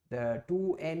the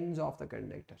two ends of the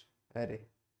conductor.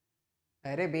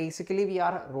 Basically we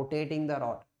are rotating the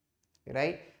rod,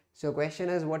 right? So question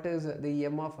is, what is the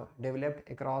EMF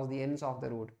developed across the ends of the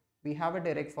rod? We have a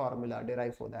direct formula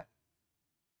derived for that.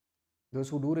 Those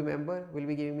who do remember will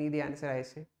be giving me the answer, I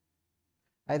say.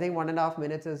 I think 1.5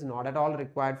 minutes is not at all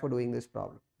required for doing this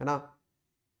problem. Now,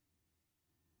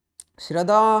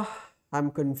 Shraddha, I'm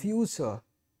confused, sir.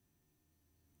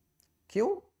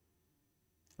 क्यों?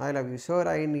 I love you, sir.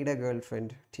 I need a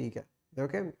girlfriend. ठीक है,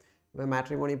 okay? मैं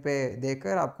matrimony पे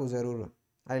देखकर आपको ज़रूर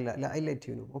I'll let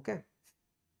you know, okay?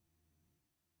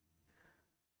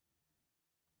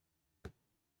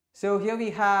 So here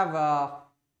we have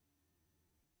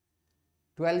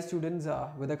 12 students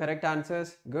with the correct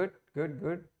answers. Good, good,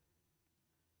 good.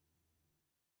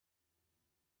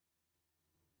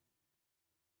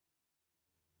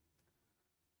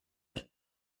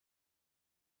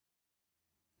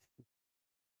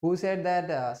 Who said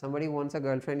that somebody wants a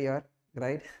girlfriend here,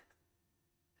 right?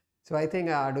 So I think,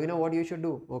 do you know what you should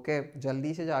do? Okay,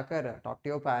 jaldi se jaakar talk to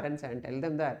your parents and tell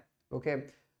them that, okay,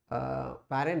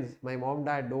 parents, my mom,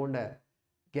 dad don't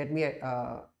get me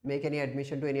make any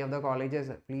admission to any of the colleges.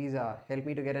 Please help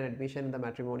me to get an admission in the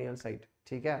matrimonial site.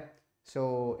 ठीक है?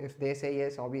 So if they say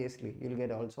yes, obviously you'll get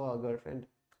also a girlfriend.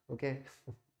 Okay.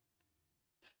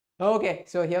 Okay,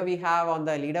 so here we have on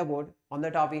the leaderboard. On the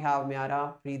top we have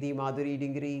Myara, Preeti, Madhuri,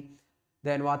 Dingri,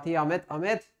 then Vati, Amit.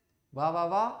 Amit, wow, wow,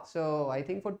 wow. So I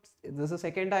think for this is the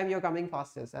second time you're coming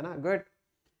fastest, है ना? Good.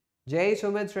 Jay,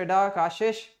 Sumit, Shreda,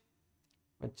 Kashish.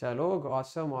 Achha log,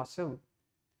 awesome, awesome.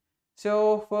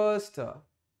 So first,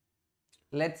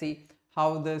 let's see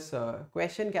how this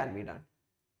question can be done.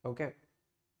 Okay.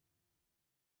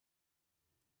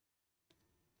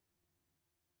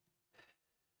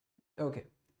 Okay.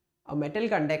 A metal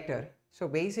conductor. So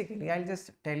basically, I'll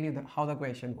just tell you how the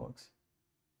question works.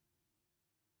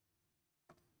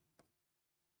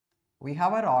 We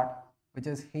have a rod which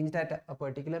is hinged at a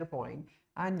particular point,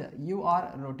 and you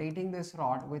are rotating this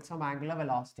rod with some angular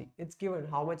velocity. It's given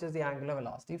how much is the angular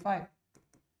velocity? 5.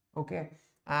 Okay.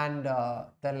 And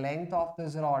the length of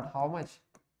this rod, how much?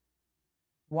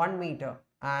 1 meter.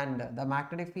 And the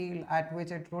magnetic field at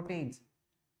which it rotates,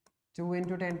 2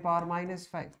 into 10 power minus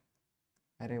 5.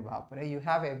 Arey baapre, you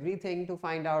have everything to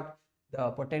find out the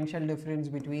potential difference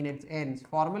between its ends.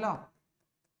 Formula,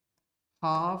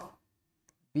 half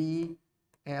B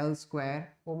L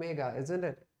square omega, isn't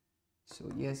it? So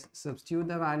yes, substitute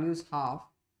the values half.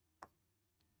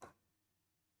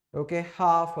 Okay,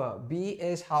 half B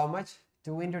is how much?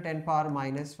 2 into 10 power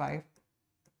minus 5.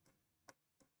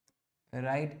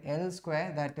 Right, L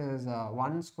square, that is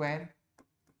 1 square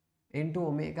into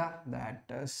omega, that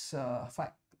is 5.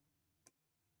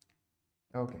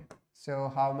 Okay, so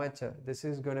how much this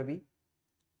is going to be?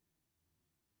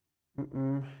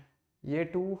 ये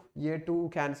 2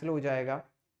 cancel हो जाएगा.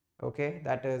 Okay,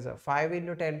 that is 5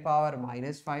 into 10 power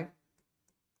minus 5,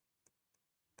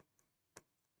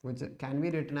 which can be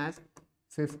written as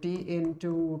 50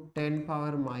 into 10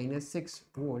 power minus 6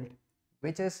 volt,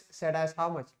 which is said as how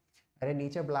much? Arey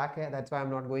niche black hai, that's why I'm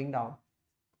not going down.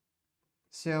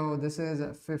 So this is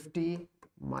 50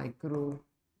 microvolt.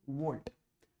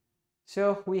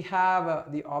 So we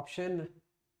have the option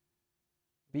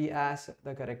B as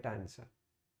the correct answer.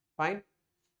 Fine?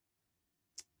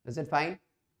 Is it fine?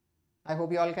 I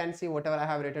hope you all can see whatever I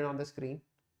have written on the screen.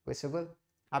 Visible?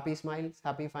 Happy smiles?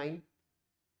 Happy fine?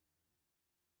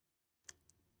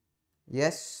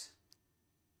 Yes?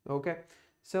 Okay.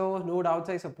 So no doubts,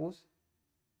 I suppose.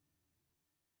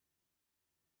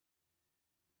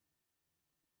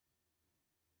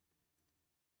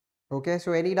 Okay,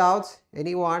 so any doubts?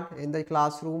 Anyone in the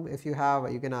classroom? If you have,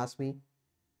 you can ask me.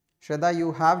 Shraddha,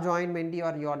 you have joined Menti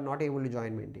or you are not able to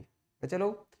join Menti?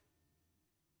 Chalo.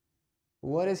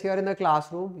 Whoever is here in the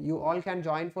classroom, you all can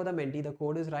join for the Menti. The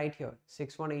code is right here,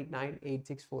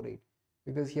 61898648.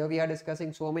 Because here we are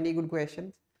discussing so many good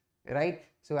questions, right?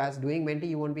 So as doing Menti,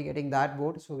 you won't be getting that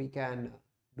bored. So we can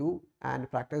do and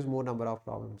practice more number of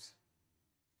problems.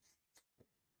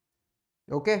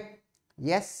 Okay.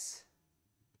 Yes.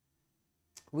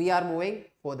 We are moving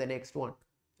for the next one.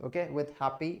 Okay. With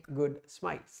happy, good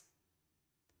smiles.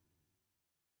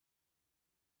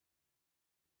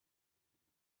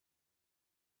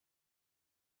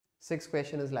 Sixth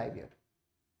question is live here.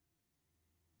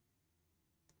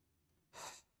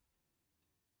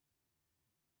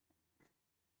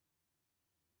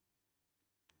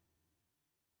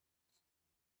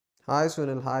 Hi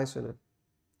Sunil, hi Sunil.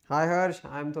 Hi Harsh,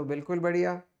 I'm to bilkul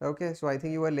badhiya. Okay, so I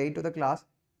think you were late to the class.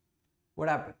 What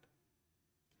happened?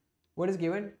 What is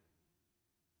given?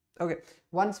 Okay,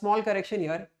 one small correction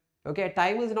here. Okay,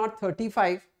 time is not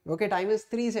 35. Okay, time is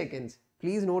 3 seconds.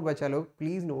 Please note, bacha log,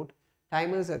 please note.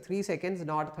 Time is 3 seconds,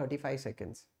 not 35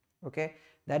 seconds. Okay,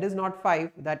 that is not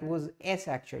 5. That was S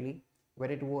actually.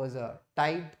 When it was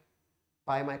typed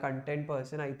by my content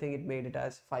person, I think it made it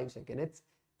as 5 seconds. It's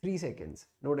 3 seconds.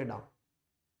 Note it down.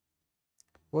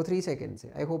 वो 3 seconds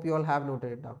है. I hope you all have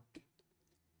noted it down.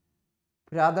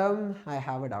 Pradham, I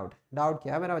have a doubt. Doubt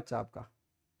क्या है मेरा बच्चा आपका?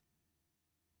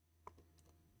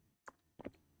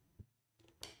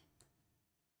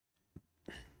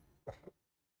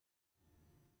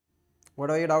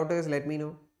 Whatever your doubt is, let me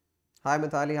know. Hi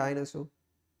Mithali, hi Nasu.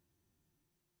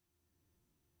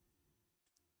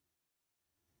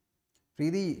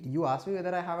 Preeti, you asked me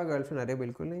whether I have a girlfriend. अरे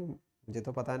बिल्कुल नहीं, मुझे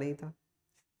तो पता नहीं था.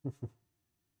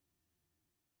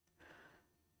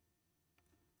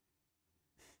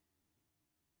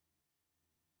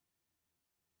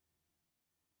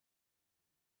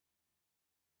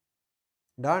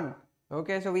 Done.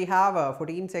 Okay, so we have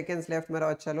 14 seconds left,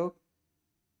 मेरा बच्चा लोग.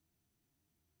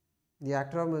 The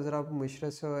actor of Mizrab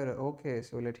Mishra sir. Okay,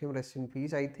 so let him rest in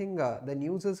peace. I think the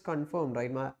news is confirmed,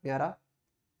 right, Miara?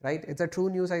 Right? It's a true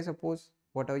news, I suppose.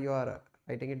 Whatever you are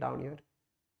writing it down here.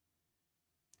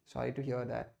 Sorry to hear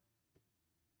that.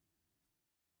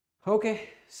 Okay,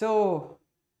 so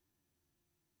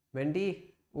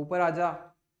Menti, ऊपर आजा.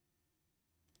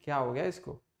 क्या हो गया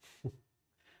इसको?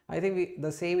 I think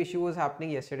the same issue was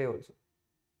happening yesterday also.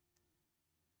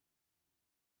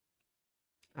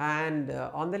 And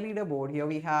on the leaderboard here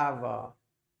we have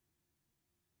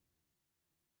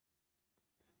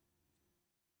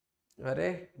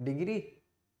degree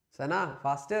Sana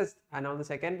fastest and on the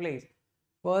second place.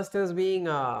 First is being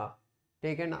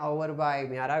taken over by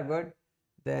Miara Good,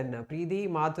 then Preeti,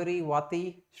 Madhuri,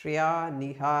 Vati, Shreya,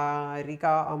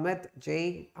 Niharika, Amit,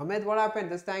 Jay. Amit, what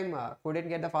happened this time? Couldn't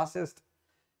get the fastest.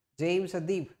 James,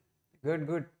 Sadeep,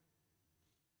 good.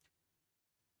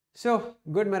 So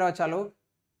good, Mera chalo.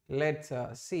 Let's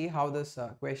see how this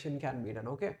question can be done.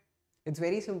 Okay, it's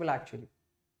very simple actually.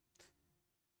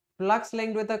 Flux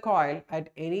linked with a coil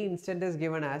at any instant is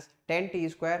given as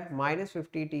 10t square minus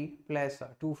 50t plus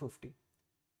 250.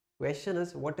 Question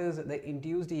is, what is the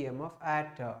induced EMF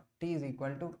at t is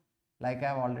equal to, like I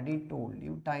have already told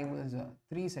you, time is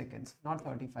 3 seconds, not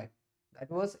 35.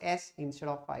 That was S instead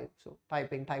of 5. So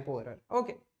typo error.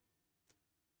 Okay.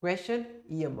 Question,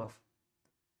 EMF.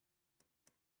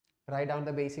 Write down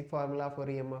the basic formula for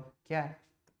EMF. क्या है?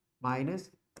 Minus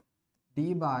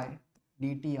d by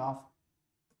dt of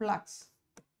flux.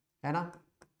 है ना?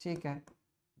 ठीक है.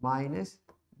 Minus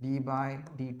d by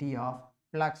dt of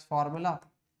flux formula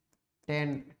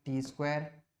 10t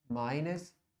square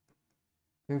minus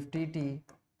 50t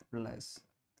plus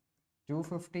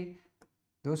 250.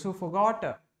 Those who forgot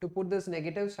to put this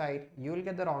negative side, you will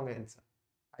get the wrong answer.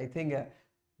 I think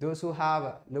those who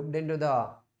have looked into the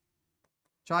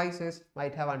choices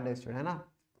might have understood, है ना?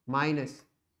 Minus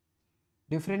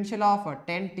differential of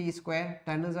 10t square,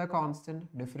 10 is a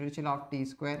constant, differential of t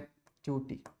square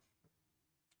 2t,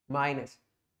 minus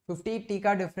 50t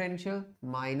का differential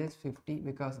minus 50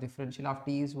 because differential of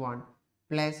t is 1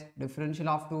 plus differential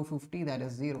of 250, that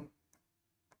is 0.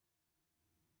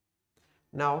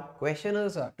 Now question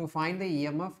is to find the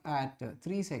EMF at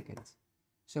 3 seconds.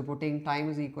 So putting time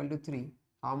is equal to 3,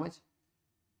 how much?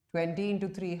 20 into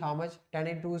 3, how much? 10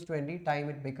 into 2 is 20, time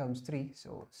it becomes 3,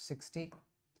 so 60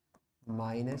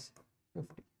 minus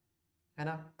 50.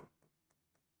 And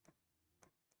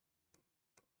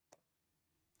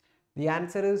the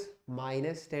answer is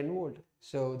minus 10 volt.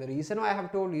 So the reason why I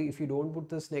have told you, if you don't put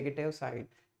this negative sign,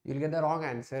 you'll get the wrong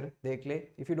answer.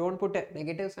 If you don't put a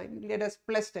negative sign, you'll get as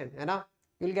plus 10.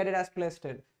 You'll get it as plus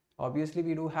 10. Obviously,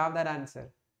 we do have that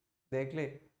answer.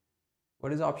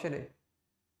 What is option A?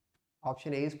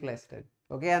 Option A is plus 10.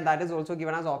 Okay, and that is also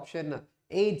given as option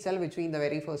A itself between the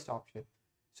very first option.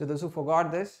 So those who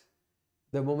forgot this,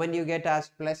 the moment you get as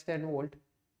plus 10 volt,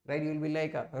 right, you will be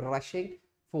like rushing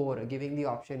for giving the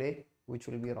option A, which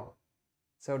will be wrong.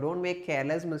 So don't make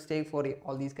careless mistake for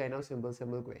all these kind of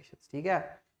simple questions.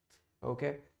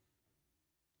 Okay.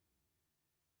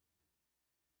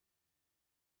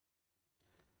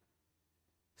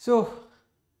 So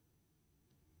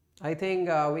I think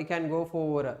we can go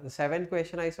for the 7th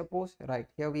question, I suppose. Right,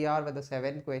 here we are with the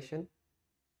 7th question.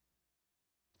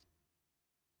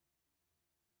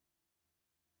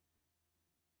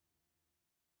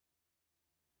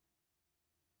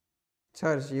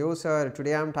 Sir,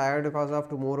 today I'm tired because of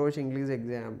tomorrow's English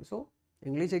exam. So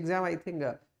English exam, I think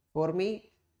for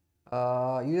me,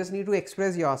 you just need to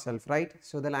express yourself, right?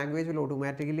 So the language will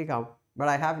automatically come. But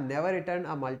I have never written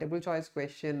a multiple choice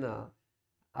question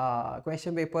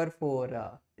question paper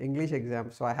for English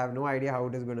exam. So I have no idea how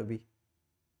it is going to be.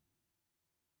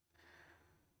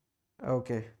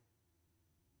 Okay.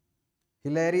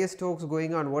 Hilarious talks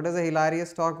going on. What is a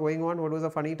hilarious talk going on? What was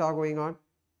a funny talk going on?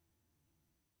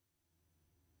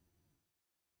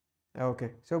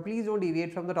 Okay. So please don't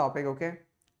deviate from the topic, okay?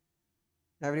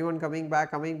 Everyone coming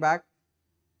back, everyone.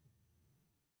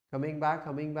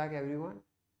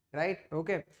 Right?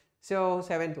 Okay. So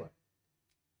 7th one.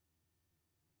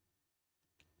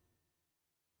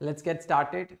 Let's get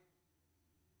started.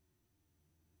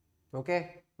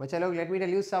 Okay. बच्चा लोग, let me tell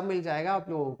you, सब मिल जाएगा आप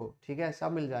लोगों को, ठीक है,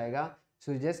 सब मिल जाएगा.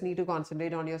 So you just need to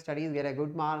concentrate on your studies, get a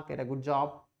good mark, get a good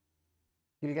job.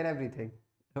 You'll get everything.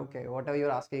 Okay, whatever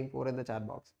you're asking for in the chat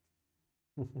box.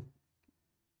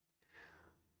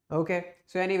 Okay,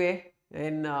 so anyway,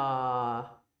 in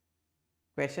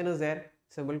question is there,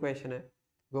 simple question hai,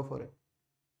 go for it.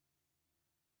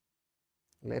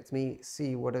 Let me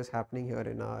see what is happening here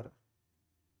in our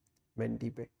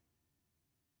Menti pay.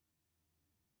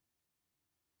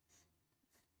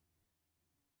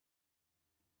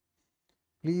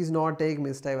 Please not take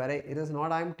mistype. It is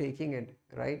not I'm taking it,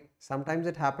 right? Sometimes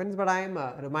it happens, but I'm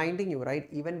reminding you, right?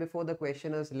 Even before the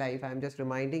question is live, I'm just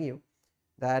reminding you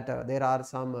that there are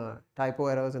some typo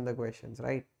errors in the questions,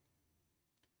 right?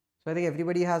 So I think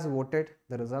everybody has voted.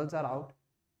 The results are out.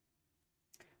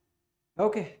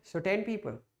 Okay, so 10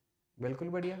 people.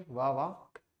 Bilkul badhiya. Wow, wow.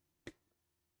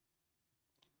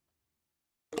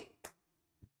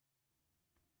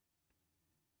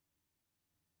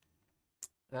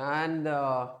 And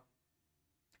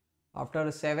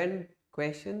after 7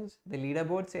 questions, the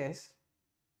leaderboard says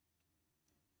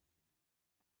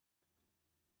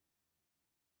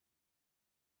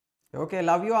okay,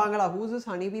 love you Angala. Who's this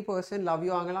honeybee person? Love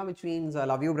you Angala, which means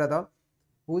love you brother.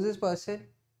 Who's this person?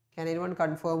 Can anyone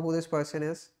confirm who this person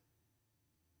is?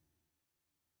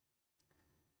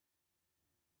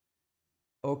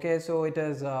 Okay, so it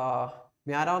is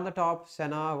Myara on the top,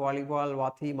 Sena, volleyball,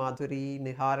 Vathi, Madhuri,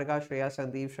 Niharga, Shreya,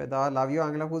 Sandeep, Shraddha. Love you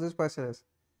Angala. Who this person is?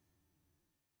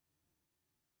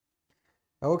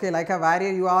 Okay, like a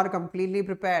warrior, you are completely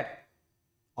prepared.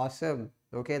 Awesome.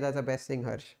 Okay, that's the best thing,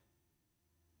 Harsh.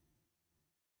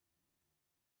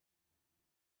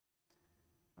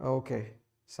 Okay.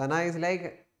 Sana is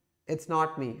like, it's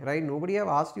not me, right? Nobody have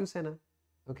asked you, Sana.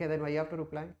 Okay, then why you have to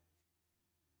reply?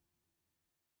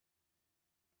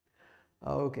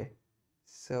 Okay.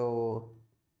 So,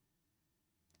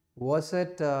 was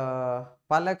it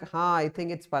Palak? Ha, I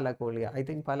think it's Palak only. I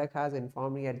think Palak has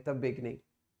informed me at the beginning.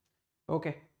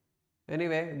 Okay.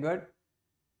 Anyway, good.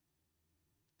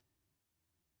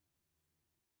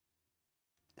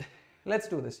 Let's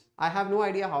do this. I have no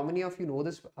idea how many of you know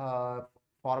this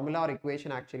formula or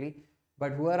equation actually,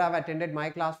 but whoever have attended my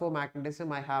class for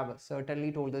magnetism, I have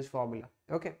certainly told this formula.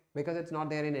 Okay, because it's not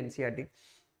there in NCERT.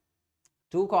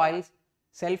 Two coils,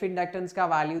 self inductance का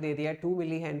value दे दिया 2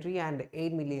 millihenry and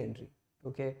 8 millihenry.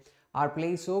 Okay, are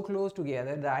placed so close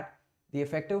together that the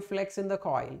effective flex in the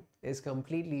coil is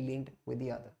completely linked with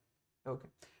the other. Okay,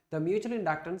 the mutual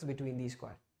inductance between these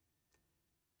coils.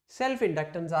 Self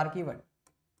inductance are given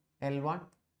L1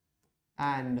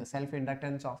 and self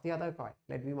inductance of the other coil.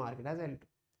 Let me mark it as L2.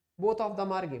 Both of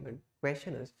them are given.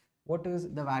 Question is, what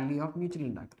is the value of mutual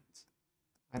inductance?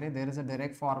 There is a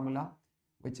direct formula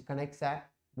which connects that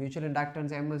mutual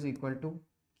inductance M is equal to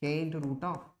K into root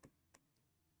of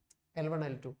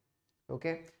L1 L2.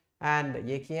 Okay, and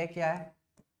ये क्या है?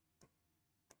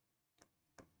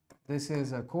 This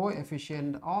is a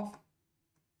coefficient of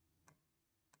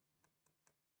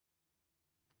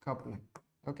coupling.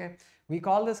 Okay, we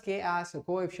call this K as a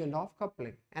coefficient of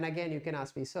coupling. And again, you can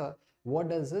ask me, sir, what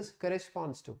does this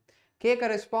corresponds to? K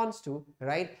corresponds to,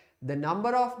 right, the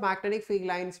number of magnetic field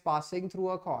lines passing through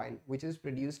a coil which is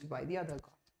produced by the other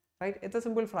coil, right? It's a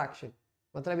simple fraction.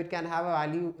 matlab it can have a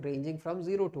value ranging from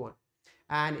 0 to 1,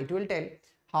 and it will tell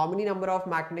how many number of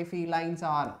magnetic lines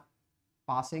are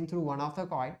passing through one of the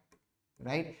coil,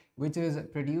 right, which is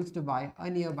produced by a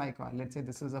nearby coil. Let's say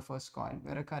this is the first coil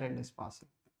where a current is passing.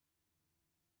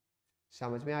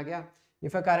 समझ में आ गया?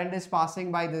 If a current is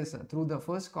passing by this through the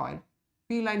first coil,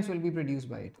 P lines will be produced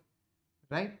by it,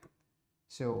 right?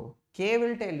 So K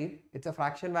will tell you, it's a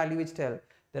fraction value which tell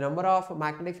the number of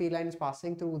magnetic field lines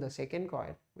passing through the second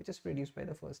coil, which is produced by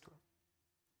the first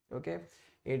one. Okay,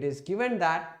 it is given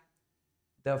that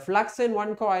the flux in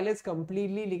one coil is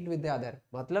completely linked with the other.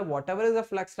 Matlab whatever is the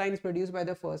flux lines produced by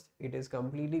the first, it is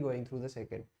completely going through the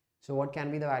second. So what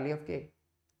can be the value of K?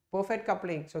 Perfect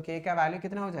coupling. So K का value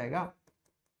कितना हो जाएगा?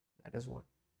 That is 1.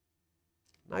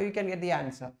 Now you can get the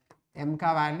answer. M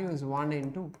का value is 1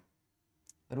 into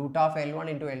root of L1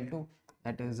 into L2.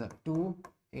 That is 2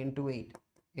 into 8.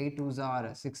 8 2s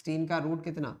are 16 का root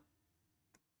कितना?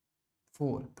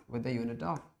 4 with the unit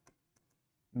of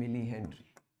millihenry.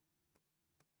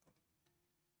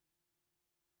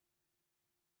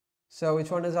 So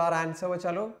which one is our answer?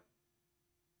 Chalo?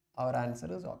 Our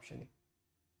answer is option A.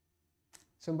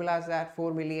 Simple as that.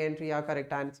 4 millihenry our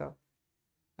correct answer.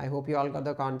 I hope you all got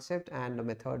the concept and the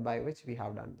method by which we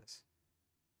have done this.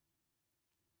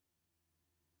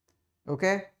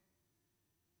 Okay.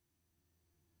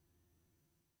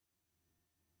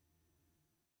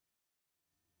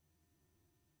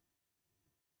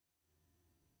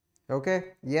 Okay.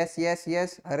 Yes, yes,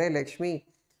 yes. Arey Lakshmi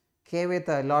came with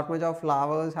a lot much of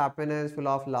flowers, happiness, full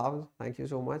of love. Thank you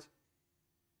so much.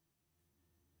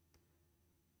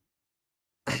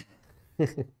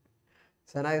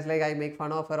 Sana is like, I make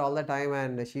fun of her all the time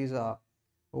and she's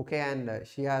okay, and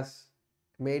she has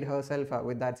made herself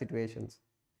with that situations.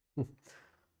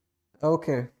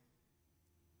 Okay.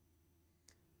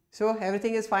 So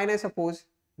everything is fine, I suppose.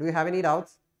 Do you have any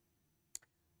doubts?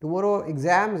 Tomorrow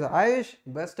exams, Ayush,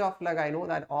 best of luck. I know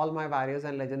that all my warriors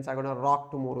and legends are gonna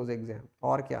rock tomorrow's exam.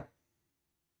 Or kya?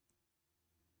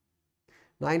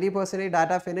 90%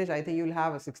 data finish. I think you'll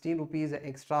have 16 rupees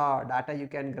extra data you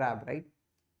can grab, right?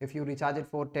 If you recharge it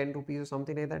for 10 rupees or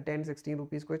something like that, 10, 16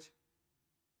 rupees kuch.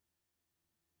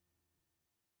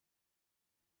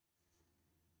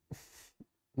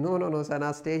 No,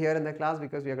 Sana, stay here in the class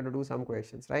because we are going to do some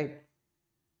questions, right?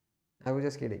 I was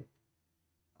just kidding.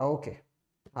 Okay,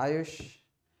 Ayush.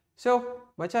 So,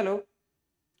 bachalo,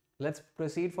 let's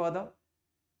proceed further.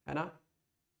 Anna,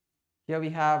 here we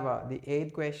have the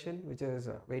 8th question, which is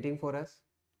waiting for us.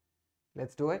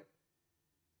 Let's do it.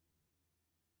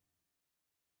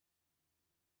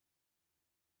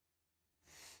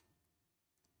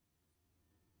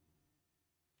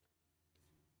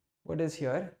 What is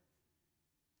here?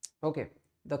 Okay,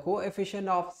 the coefficient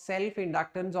of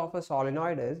self-inductance of a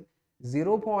solenoid is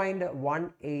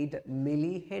 0.18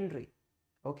 millihenry.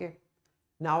 Okay,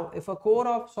 now if a core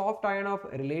of soft iron of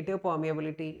relative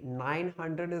permeability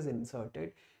 900 is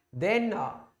inserted, then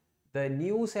the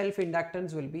new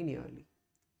self-inductance will be nearly,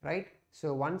 right?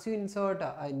 So once you insert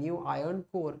a new iron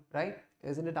core, right,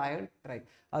 isn't it iron, right,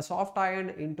 a soft iron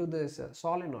into this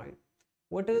solenoid,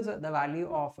 what is the value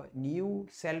of new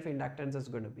self-inductance is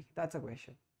going to be? That's a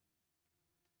question.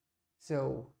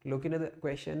 So look into the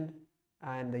question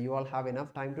and you all have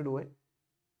enough time to do it.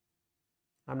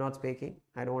 I'm not speaking.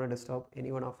 I don't want to disturb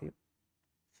any one of you.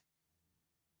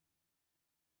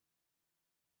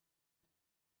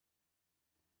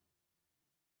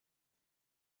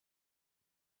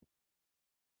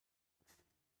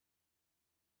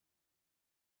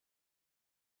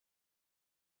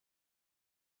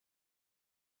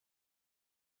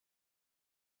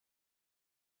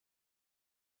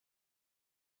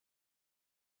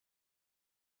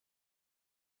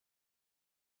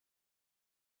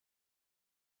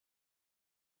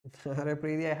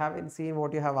 Preeti, I haven't seen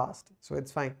what you have asked, so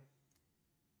it's fine.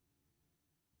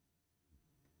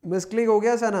 Misclick हो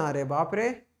गया सना, अरे बाप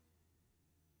रे.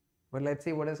 But let's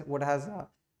see what is going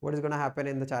to happen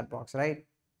in the chat box, right?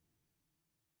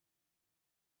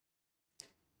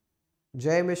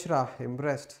 Jay Mishra,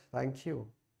 impressed. Thank you.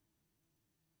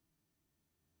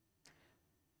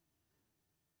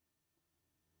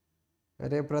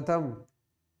 अरे प्रथम,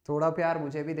 थोड़ा प्यार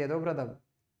मुझे भी दे दो प्रथम.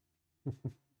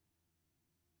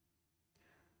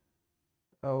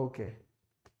 Okay.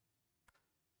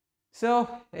 So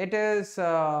it is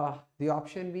the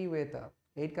option B with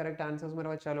 8 correct answers मेरे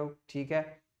पास. चलो ठीक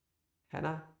है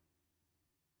ना?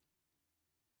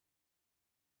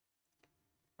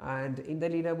 And in the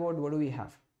leaderboard, what do we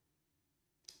have?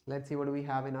 Let's see what do we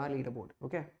have in our leaderboard.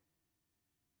 Okay.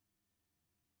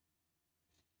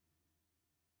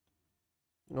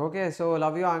 Okay, so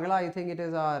love you Angela. I think it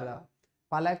is our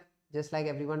Palak just like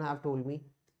everyone have told me,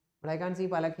 but I can't see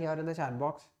Palak here in the chat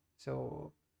box.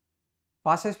 So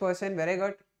fastest person, very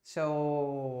good.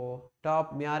 So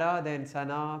top Myara, then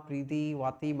Sana, Preeti,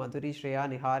 Vati, Madhuri, Shreya,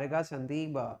 Niharika,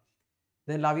 Sandeep,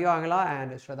 then Love You Angla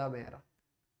and Shraddha Mehra.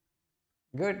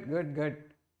 Good, good,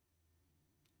 good.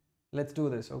 Let's do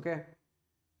this, okay?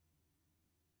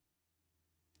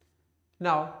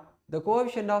 Now, the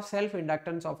coefficient of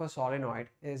self-inductance of a solenoid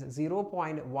is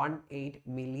 0.18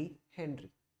 millihenry.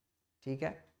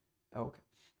 Okay? Okay.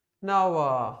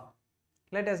 Now,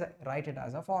 let us write it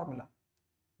as a formula.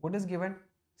 What is given?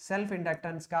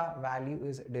 Self-inductance ka value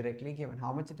is directly given.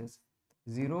 How much it is?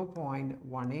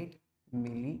 0.18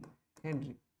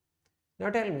 millihenry. Now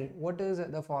tell me, what is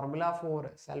the formula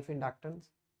for self-inductance?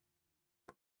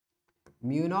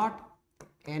 Mu naught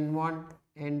N1,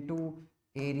 N2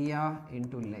 area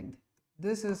into length.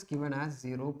 This is given as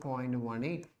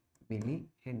 0.18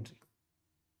 millihenry.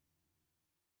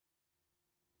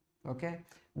 Okay.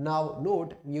 Now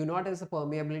note, mu naught is the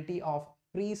permeability of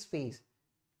free space.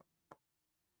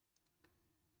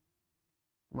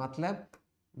 Matlab,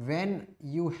 when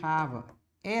you have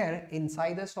air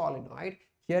inside the solenoid,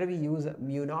 here we use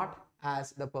mu naught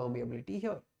as the permeability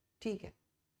here. Okay.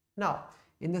 Now,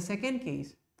 in the second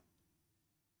case,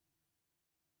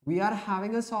 we are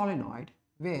having a solenoid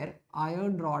where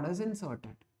iron rod is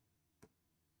inserted.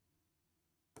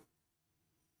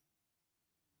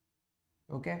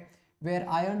 Okay, where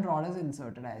iron rod is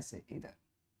inserted, I say either.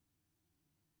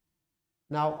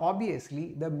 Now,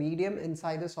 obviously, the medium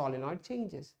inside the solenoid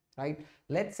changes, right?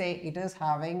 Let's say it is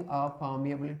having a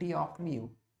permeability of mu.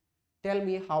 Tell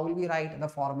me, how will we write the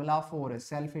formula for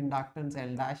self-inductance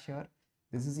L dash here?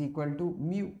 This is equal to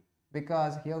mu,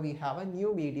 because here we have a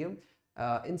new medium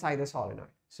inside the solenoid.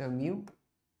 So mu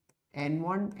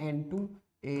N1, N2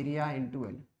 area into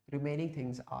L. Remaining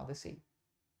things are the same.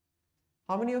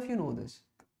 How many of you know this?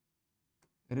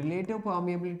 Relative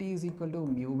permeability is equal to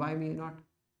mu by mu naught.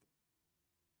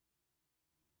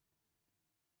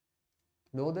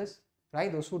 Know this,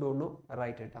 right? Those who don't know,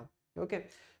 write it down. Okay.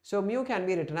 So mu can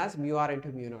be written as mu r into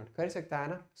mu naught. कर सकता है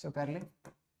ना? So कर ले.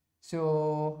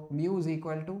 So mu is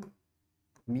equal to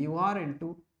mu r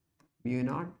into mu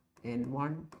naught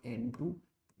N1, N2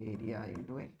 area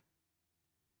into L.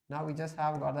 Now we just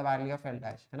have got the value of L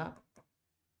dash, है ना?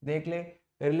 देख ले,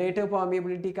 relative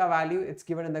permeability का value it's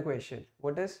given in the question.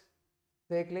 What is?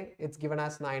 देख ले, it's given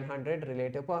as 900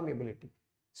 relative permeability.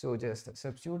 So just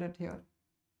substitute it here.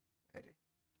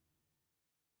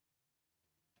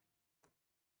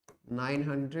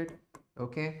 900,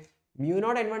 okay. Mu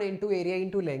naught N1 into area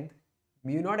into length.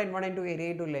 Mu naught N1 into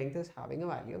area into length is having a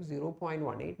value of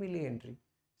 0.18 millihenry.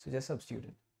 So just substitute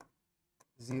it.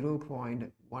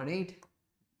 0.18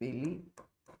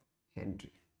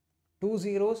 millihenry. 2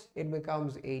 zeros, it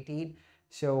becomes 18.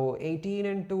 So 18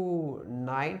 into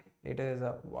 9, it is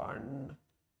 1.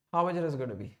 How much it is going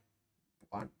to be?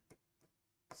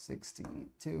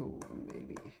 162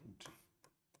 millihenry.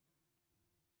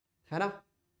 है ना?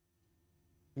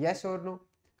 Yes or no?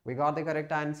 We got the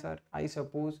correct answer, I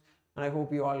suppose, and I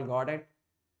hope you all got it.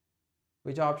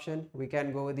 Which option? We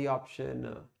can go with the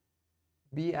option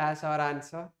B as our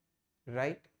answer,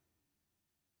 right?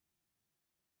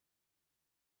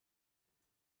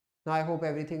 Now I hope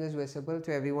everything is visible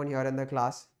to everyone here in the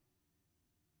class.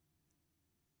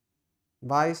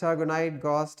 Bye sir, good night,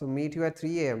 Ghost. To meet you at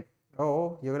 3 a.m.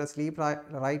 Oh, you're gonna sleep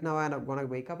right now and I'm gonna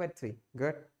wake up at 3.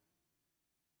 Good.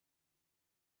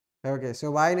 Okay,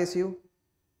 so bye Nisu.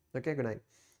 Okay, good night.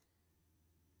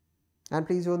 And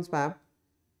please don't spam.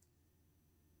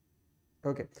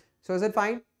 Okay, so is it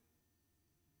fine?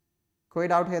 कोई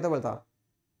doubt है तो बता.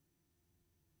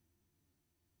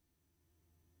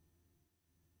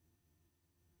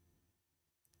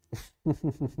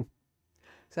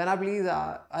 Sana, please,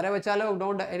 अरे बच्चा लोग,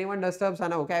 don't anyone disturb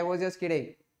Sana. Okay, I was just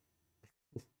kidding.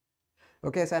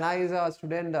 Okay, Sana is a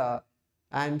student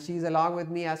and she's along with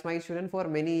me as my student for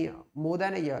more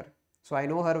than a year. So I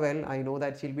know her well. I know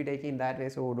that she'll be taking that way.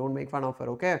 So don't make fun of her.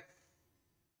 Okay.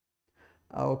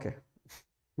 Okay.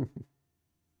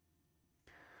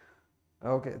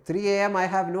 Okay. 3 a.m. I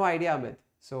have no idea, Amit.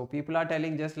 So people are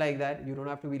telling just like that. You don't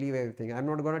have to believe everything. I'm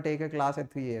not going to take a class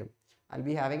at 3 a.m. I'll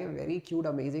be having a very cute,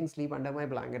 amazing sleep under my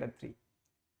blanket at 3.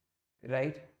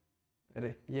 Right?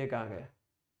 अरे ये कहाँ गया?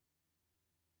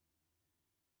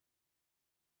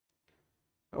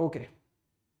 Okay.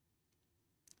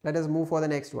 Let us move for the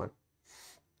next one.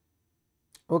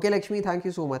 Okay, Lakshmi, thank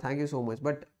you so much. Thank you so much.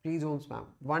 But please don't spam.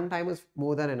 One time is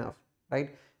more than enough,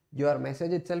 right? Your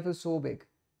message itself is so big.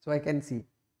 So I can see.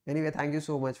 Anyway, thank you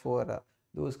so much for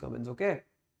those comments. Okay.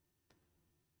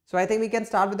 So I think we can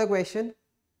start with the question.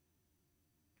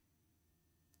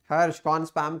 हर्ष कौन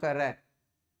spam कर रहा है?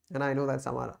 And I know that's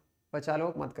हमारा, बच्चा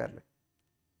लोग मत कर ले.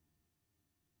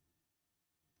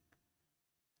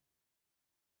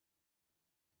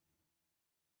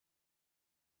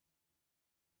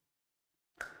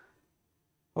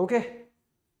 Okay,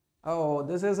 oh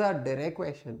this is a direct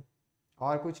question,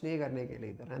 और कुछ नहीं करने के लिए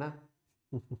इधर, है ना.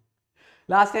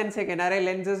 Last 10 seconds. Array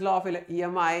lenses law of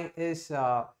EMI is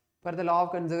per the law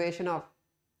of conservation of,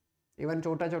 even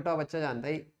chota chota bachcha janta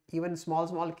hai, even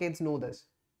small kids know this.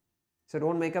 So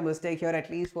don't make a mistake here at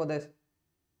least for this.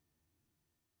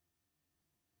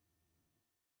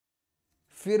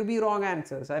 फिर भी wrong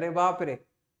answers. अरे बाप रे.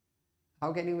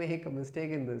 How can you make a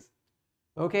mistake in this?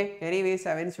 Okay. Anyway,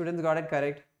 7 students got it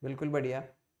correct. बिल्कुल बढ़िया.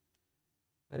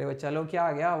 अरे बच्चा लोग क्या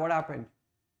आ गया? What happened?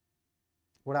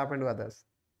 What happened to others?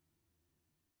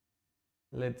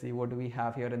 Let's see what do we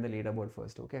have here in the leaderboard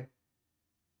first. Okay.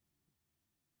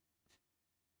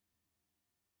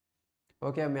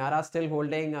 Okay, Myara still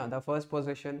holding the first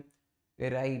position,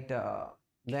 right?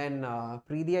 Then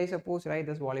Preeti, I suppose, right?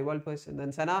 This volleyball person.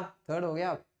 Then Sana, third ho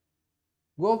gaya.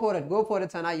 Go for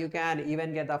it, Sana. You can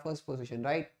even get the first position,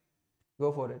 right?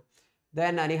 Go for it.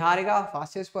 Then Niharika,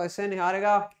 fastest person.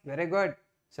 Niharika, very good.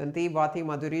 Sandeep, Vathi,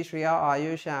 Madhuri, Shriya,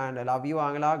 Ayush, and Love You,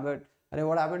 Angela, good. And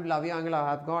what happened to Love You, Angela?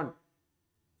 Have gone.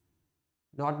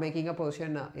 Not making a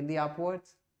position in the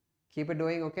upwards. Keep it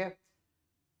doing, okay?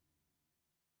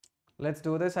 Let's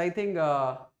do this. I think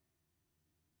there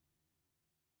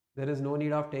is no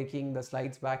need of taking the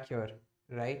slides back here,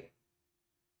 right?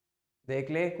 देख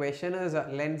ले, question is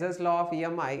lenses law of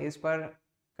EMI is per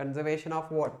conservation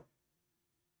of what?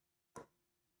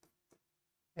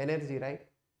 Energy, right?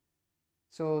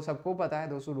 So सबको पता है,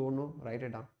 those who don't know, write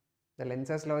it down. The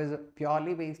lenses law is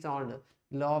purely based on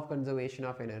law of conservation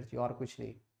of energy, और कुछ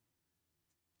नहीं.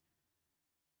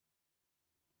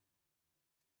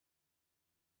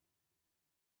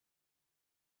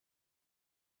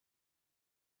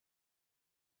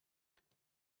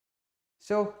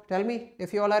 So tell me,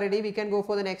 if you all are ready, we can go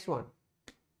for the next one.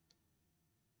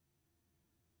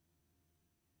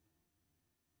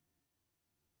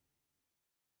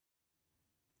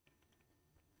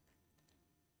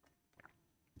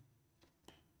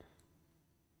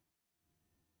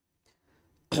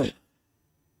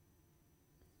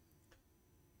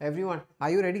 Everyone,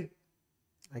 are you ready?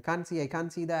 I can't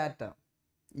see that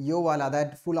yo wala,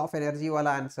 that full of energy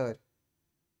wala answer.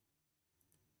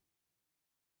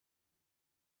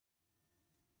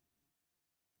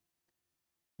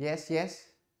 Yes,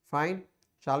 fine.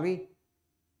 Shall we?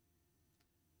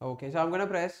 Okay, so I'm gonna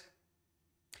press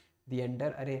the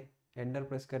enter. अरे enter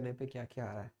press करने पे क्या क्या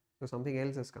आ रहा है? So something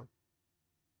else has come.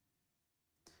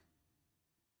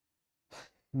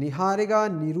 Niharika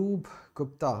Niroob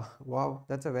Gupta. Wow,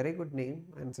 that's a very good name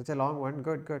and such a long one.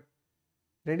 Good.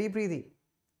 Ready, Preeti?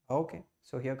 Okay,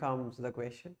 so here comes the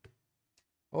question.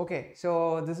 Okay,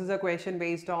 so this is a question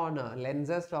based on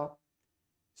lenses law.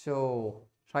 So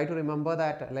try to remember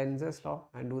that lenses law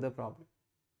and do the problem.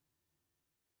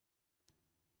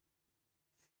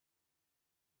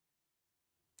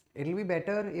 It'll be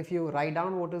better if you write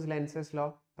down what is lenses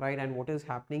law, right, and what is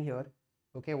happening here.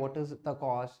 Okay, what is the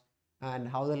cause and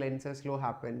how the lenses law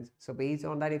happens. So based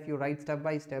on that, if you write step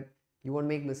by step, you won't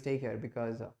make mistake here,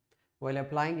 because while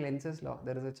applying lenses law,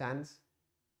 there is a chance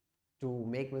to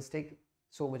make mistake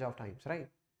so much of times, right?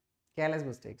 Careless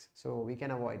mistakes. So we can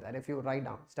avoid that if you write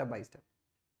down step by step.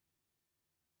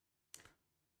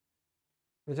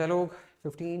 So chalo,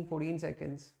 15-14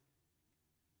 seconds.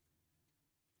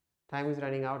 Time is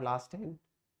running out. Last 10.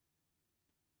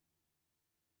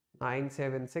 9,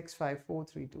 7, 6, 5, 4,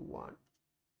 3, 2, 1.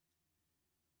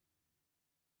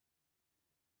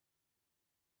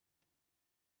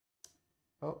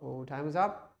 Uh-oh, time is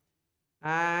up.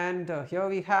 And here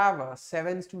we have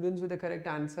 7 students with the correct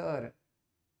answer.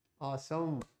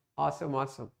 Awesome.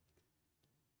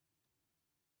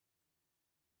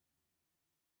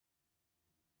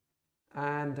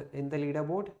 And in the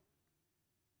leaderboard,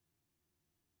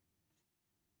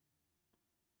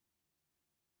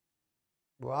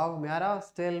 wow, Myara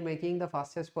still making the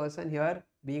fastest person here,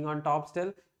 being on top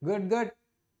still. Good.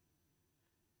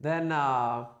 Then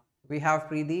we have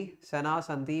Preeti, Sana,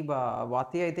 Sandeep,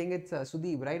 Vati. I think it's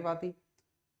Sudeep, right, Vati?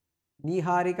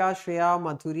 Niharika, Shreya,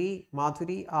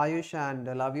 Mathuri, Ayush, and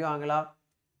Love You, Angela.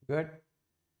 Good.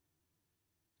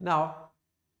 Now,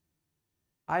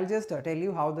 I'll just tell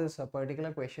you how this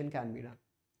particular question can be done.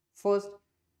 First,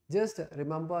 just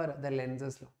remember the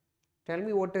lenses law. Tell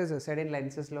me what is said in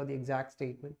lenses law, the exact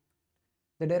statement.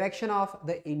 The direction of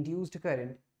the induced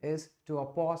current is to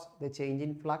oppose the change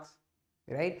in flux,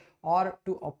 right? Or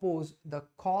to oppose the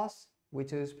cause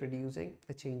which is producing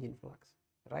the change in flux.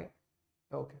 right?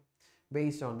 Okay.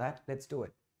 Based on that, let's do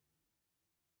it.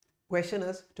 Question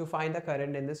is to find the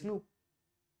current in this loop,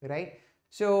 right?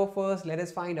 So first, let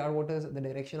us find out what is the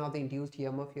direction of the induced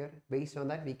EMF here. Based on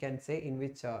that, we can say in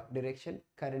which direction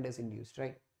current is induced,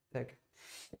 right? Okay.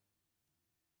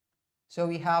 So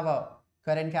we have a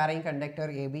current carrying conductor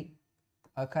AB.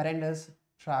 A current is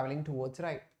traveling towards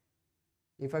right.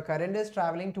 If a current is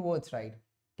traveling towards right,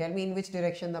 tell me in which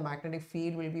direction the magnetic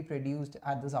field will be produced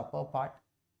at this upper part.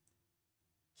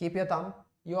 Keep your thumb.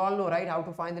 You all know, right, how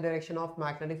to find the direction of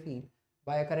magnetic field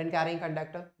by a current carrying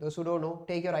conductor. Those who don't know,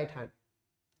 take your right hand.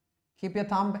 Keep your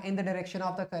thumb in the direction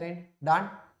of the current. Done.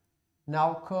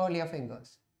 Now curl your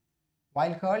fingers.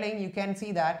 While curling, you can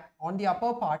see that on the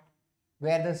upper part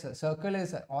where the circle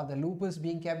is or the loop is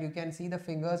being kept, you can see the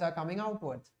fingers are coming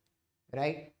outwards,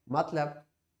 right? Matlab,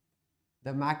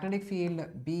 the magnetic field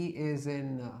B is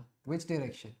in which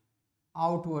direction?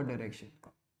 Outward direction.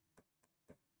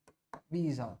 B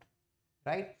is out,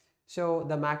 right? So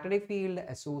the magnetic field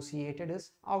associated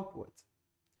is outwards.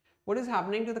 What is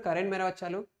happening to the current, mera bacha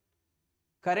log?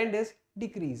 Current is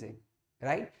decreasing,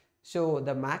 right? So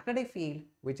the magnetic field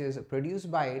which is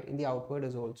produced by it in the outward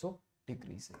is also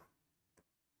decreasing.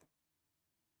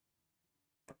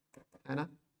 Anna?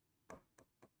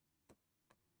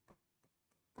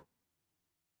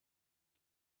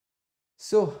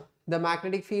 So the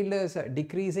magnetic field is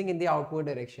decreasing in the outward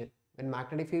direction. When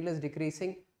magnetic field is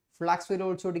decreasing, flux will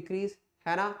also decrease.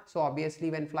 Hannah? So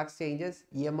obviously when flux changes,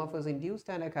 EMF is induced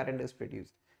and a current is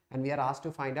produced. And we are asked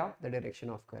to find out the direction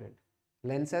of current.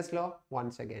 Lenz's law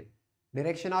once again.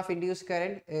 Direction of induced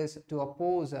current is to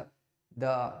oppose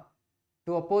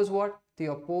what?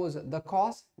 To oppose the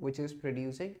cause which is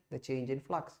producing the change in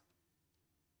flux.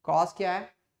 Cause kya hai?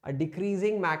 A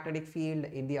decreasing magnetic field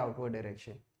in the outward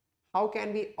direction. How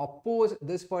can we oppose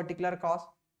this particular cause?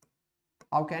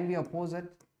 How can we oppose it?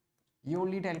 You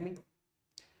only tell me.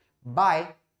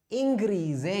 By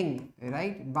increasing,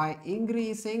 right? By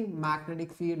increasing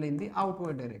magnetic field in the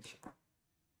outward direction.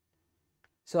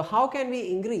 So how can we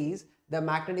increase the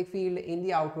magnetic field in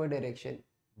the outward direction?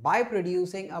 By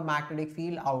producing a magnetic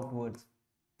field outwards,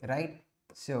 right?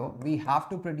 So we have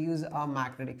to produce a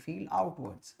magnetic field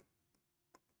outwards.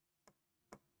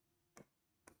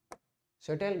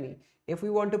 So tell me, if we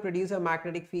want to produce a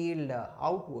magnetic field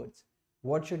outwards,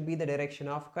 what should be the direction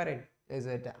of current? Is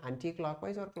it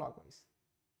anti-clockwise or clockwise?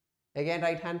 Again,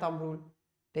 right hand thumb rule.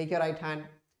 Take your right hand,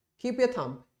 keep your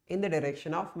thumb in the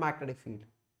direction of magnetic field.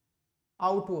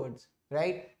 Outwards,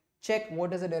 right? Check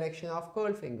what is the direction of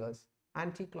curled fingers.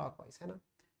 Anti-clockwise, hai na?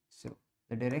 So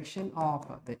the direction of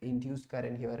the induced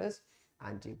current here is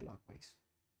anti-clockwise.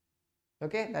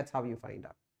 Okay, that's how you find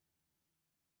out.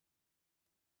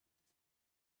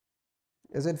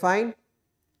 Is it fine?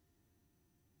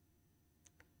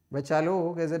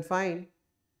 Bachalo, is it fine?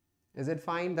 Is it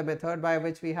fine, the method by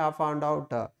which we have found out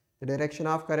the direction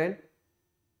of current?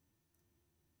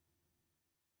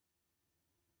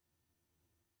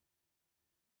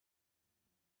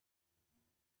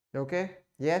 Okay,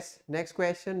 yes, next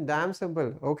question, damn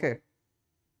simple. Okay.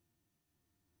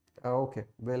 Okay,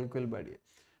 bilkul badhiya.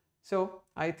 So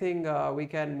I think we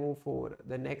can move for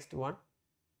the next one.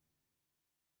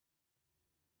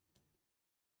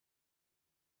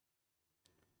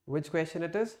 Which question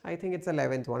it is? I think it's the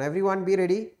 11th one. Everyone be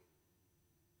ready.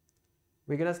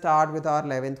 We're going to start with our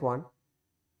 11th one.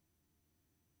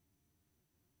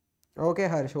 Okay,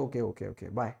 Harsh. Okay.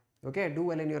 Bye. Okay, do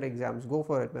well in your exams. Go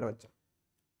for it, mera bacha.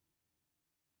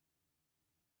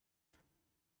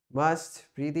 Must.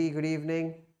 Preeti, good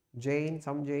evening. Jane,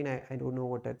 some Jane. I don't know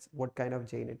what kind of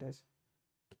Jane it is.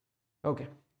 Okay,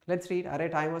 let's read. Our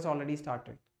time was already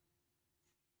started.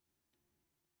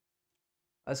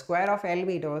 A square of L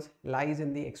meters lies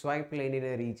in the xy plane in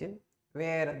a region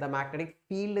where the magnetic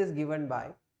field is given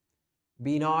by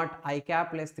B naught I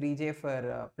cap plus 3J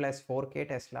for plus 4K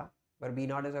Tesla, where B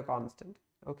naught is a constant.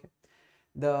 Okay.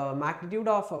 The magnitude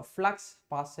of flux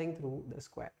passing through the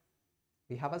square.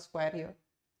 We have a square here,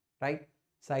 right?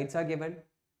 Sides are given.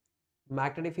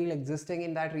 Magnetic field existing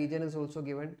in that region is also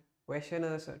given. Question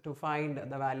is to find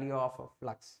the value of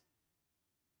flux.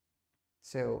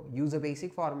 So use a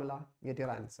basic formula, get your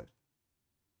answer.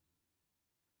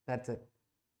 That's it.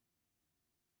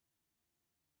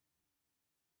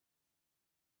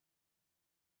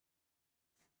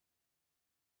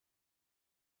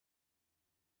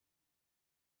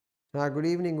 Good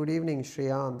evening,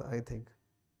 Shreyant, I think.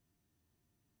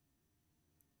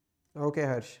 Okay,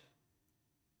 Harsh.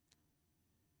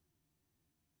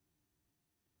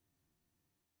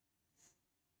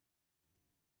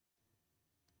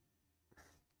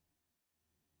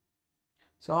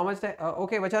 So how much time?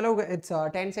 Okay, but chalo, it's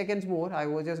 10 seconds more. I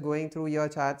was just going through your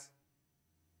chats.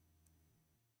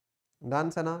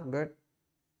 Done, Sana. Good.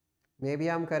 Maybe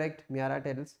I'm correct. Miara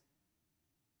tells.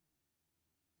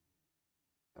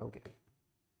 Okay.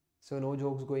 So no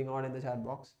jokes going on in the chat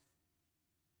box.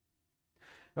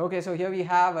 Okay, so here we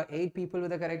have 8 people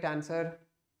with the correct answer.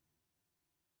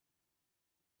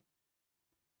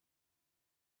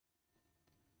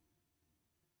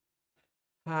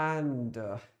 And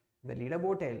the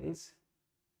leaderboard tells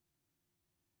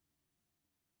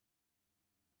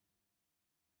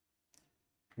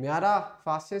Miara,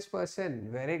 fastest person.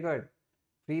 Very good.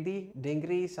 Preeti,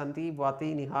 Dingri, Sandeep,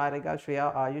 Vati, Niharika,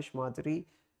 Shreya, Ayush, Madhuri,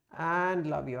 and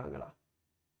love you, Angela.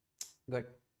 Good.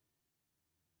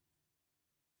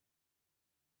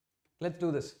 Let's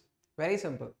do this. Very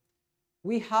simple.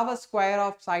 We have a square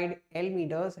of side L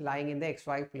meters lying in the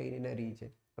XY plane in a region.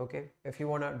 Okay. If you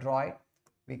want to draw it,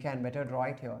 we can better draw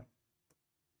it here.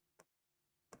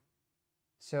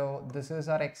 So this is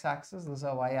our x-axis, this is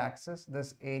our y-axis.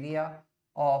 This area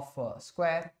of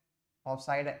square of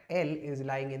side L is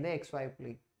lying in the xy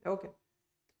plane. Okay.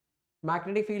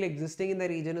 Magnetic field existing in the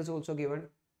region is also given.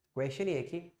 Question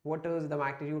is, what is the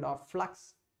magnitude of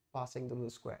flux passing through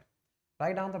the square?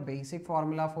 Write down the basic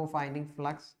formula for finding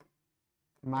flux.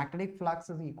 Magnetic flux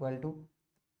is equal to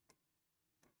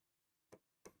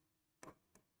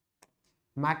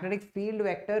magnetic field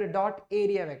vector dot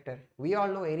area vector. We all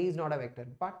know area is not a vector,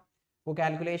 but for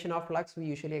calculation of flux, we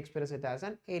usually express it as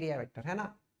an area vector. है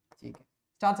ना? ठीक है.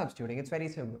 Start substituting. It's very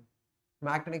simple.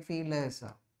 Magnetic field is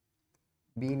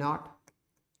B naught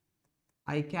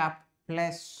I cap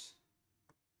plus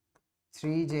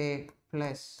 3J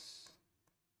plus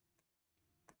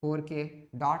 4K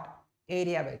dot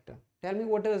area vector. Tell me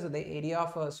what is the area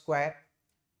of a square?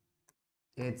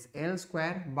 It's L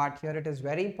square, but here it is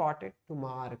very important to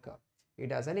mark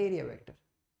it as an area vector.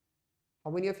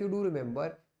 How many of you do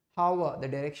remember how the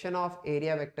direction of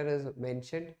area vector is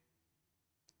mentioned?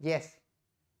 Yes,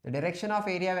 the direction of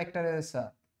area vector is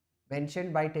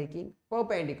mentioned by taking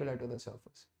perpendicular to the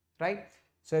surface, right?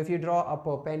 So if you draw a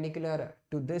perpendicular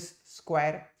to this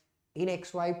square in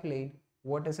XY plane,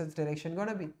 what is its direction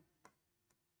gonna be?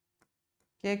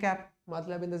 K cap,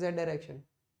 matlab in the Z direction.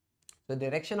 The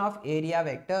direction of area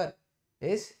vector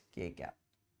is K cap.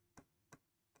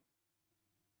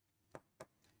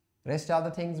 Rest of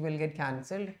the things will get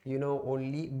cancelled. You know,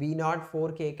 only B naught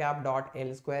 4 K cap dot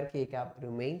L square K cap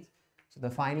remains. So the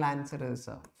final answer is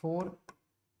 4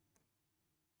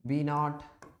 B naught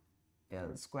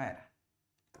L square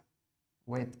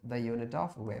with the unit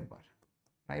of Weber,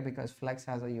 right? Because flux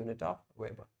has a unit of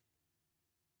Weber.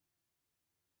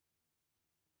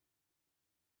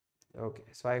 Okay,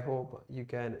 so I hope you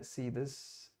can see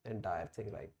this entire thing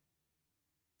right.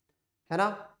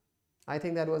 Hannah, I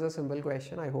think that was a simple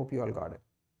question. I hope you all got it.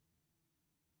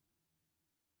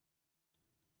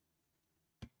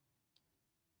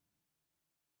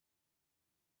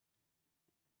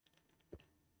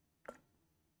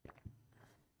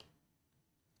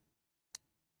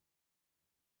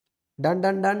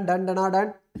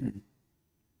 Done.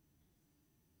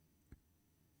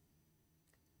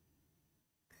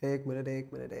 एक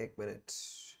minute.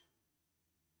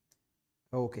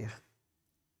 Okay.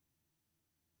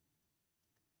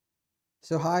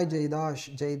 So hi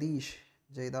Jaydish,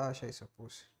 I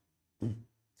suppose.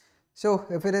 So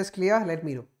if it is clear, let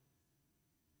me know.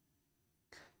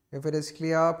 If it is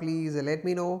clear, please let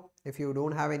me know. If you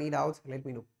don't have any doubts, let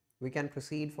me know. We can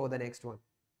proceed for the next one.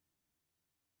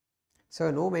 So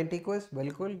no Menti quiz,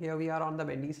 bilkul. Here we are on the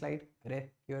Menti slide.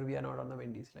 Here we are not on the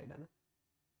Menti slide. Hai na?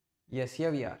 Yes,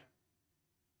 here we are.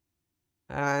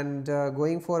 And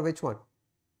going for which one?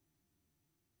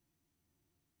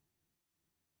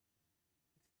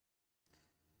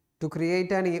 To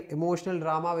create an emotional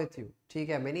drama with you.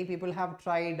 Okay, many people have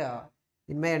tried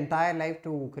in my entire life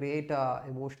to create an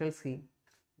emotional scene,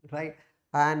 right?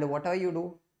 And whatever you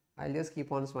do, I'll just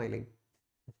keep on smiling.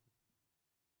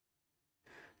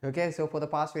 Okay, so for the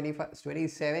past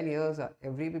 27 years,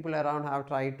 every people around have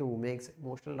tried to make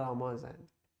emotional dramas, and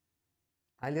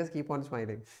I'll just keep on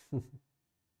smiling.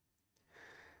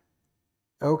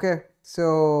 Okay,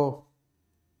 so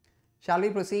shall we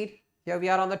proceed? Here we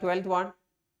are on the 12th one.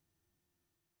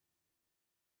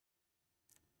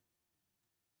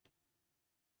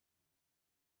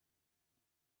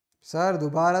 Sir,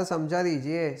 दोबारा समझा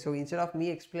दीजिए. So instead of me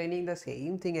explaining the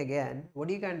same thing again, what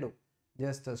you can do?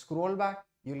 Just scroll back.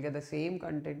 You'll get the same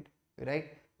content,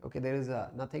 right? Okay, there is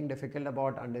nothing difficult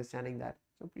about understanding that.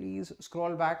 So please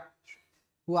scroll back.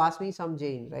 Who asked me? Some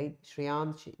Jain, right?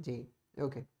 Shriyant Jain.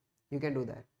 Okay, you can do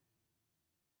that.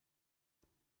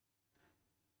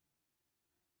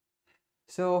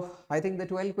 So I think the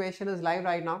 12th question is live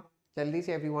right now. Jaldi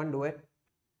se everyone do it.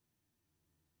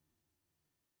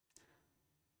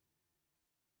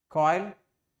 Coil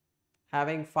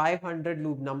having 500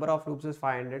 loop, number of loops is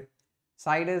 500.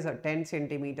 Side is 10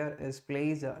 centimeter, is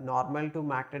placed normal to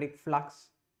magnetic flux,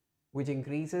 which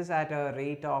increases at a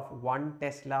rate of 1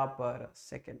 Tesla per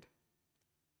second.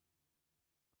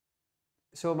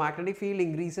 So magnetic field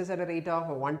increases at a rate of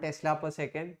 1 Tesla per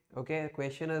second. Okay, the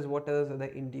question is, what is the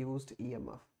induced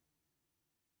EMF?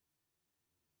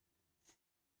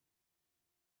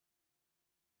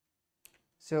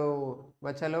 So,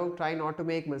 bachalo, try not to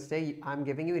make mistake. I'm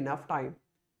giving you enough time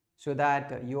so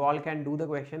that you all can do the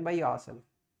question by yourself.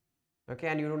 Okay,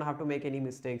 and you don't have to make any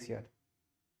mistakes here.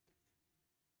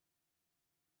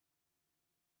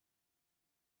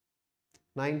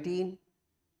 19.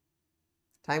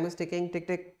 Time is ticking. Tick,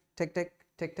 tick, tick, tick,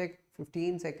 tick, tick.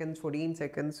 15 seconds, 14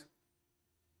 seconds.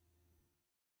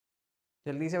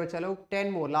 जल्दी से बच्चा लोग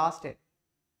 10 more, last है.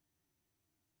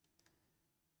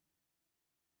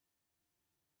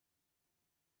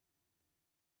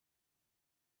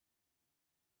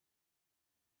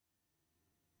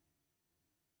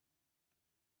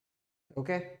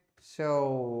 Okay,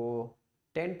 so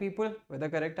 10 people with the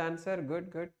correct answer. Good,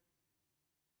 good.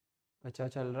 अच्छा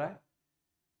चल रहा है.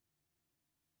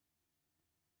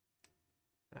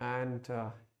 And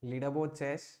leaderboard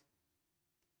says,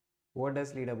 what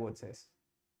does leaderboard says?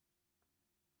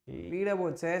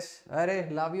 Leaderboard says, Arey,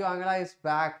 love you Angla is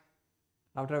back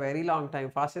after a very long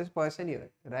time. Fastest person here,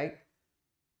 right?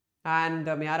 And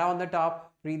Miara on the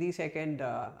top, Preeti second,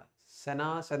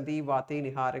 Sana, Sandeep, Vati,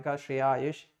 Niharika, Shreya,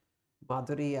 Ayush,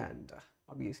 Madhuri, and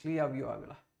obviously love you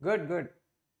Angla. Good, good.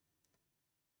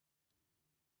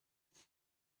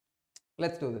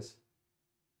 Let's do this.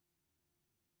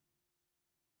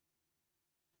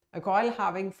 A coil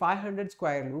having 500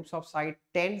 square loops of side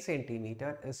 10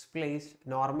 centimeter is placed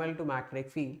normal to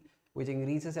magnetic field, which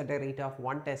increases at a rate of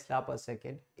 1 Tesla per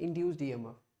second. Induced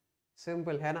EMF.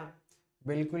 Simple है ना?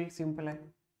 बिल्कुल simple है.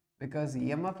 Because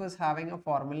EMF is having a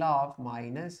formula of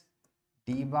minus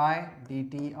d by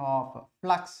dt of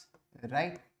flux,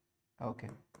 right? Okay.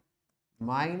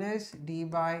 Minus d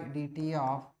by dt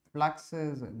of flux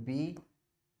is B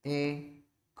A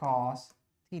cos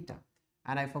theta.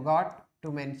 And I forgot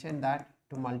to mention that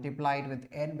to multiply it with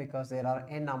n because there are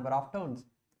n number of turns,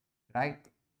 right?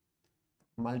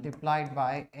 Multiplied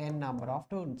by n number of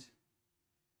turns.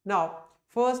 Now,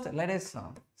 first let us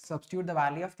substitute the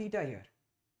value of theta here,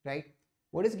 right?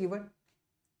 What is given?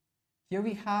 Here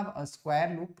we have a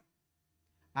square loop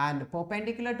and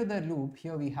perpendicular to the loop,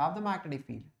 here we have the magnetic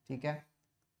field, okay?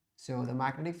 So the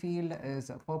magnetic field is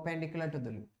perpendicular to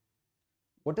the loop.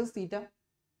 What is theta?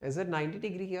 Is it 90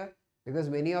 degree here? Because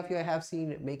many of you have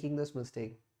seen making this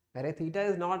mistake. Whereas theta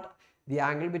is not the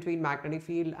angle between magnetic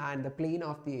field and the plane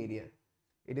of the area.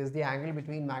 It is the angle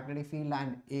between magnetic field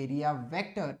and area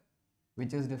vector,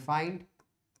 which is defined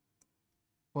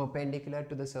perpendicular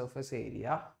to the surface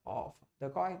area of the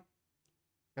coil.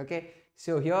 Okay,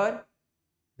 so here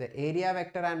the area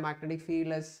vector and magnetic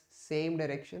field is same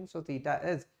direction, so theta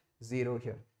is 0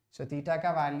 here. So theta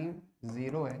ka value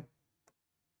 0 hai.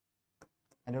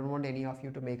 I don't want any of you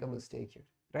to make a mistake here,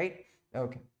 right?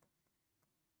 Okay.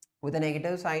 With a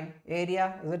negative sign,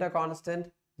 area, is it a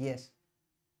constant? Yes.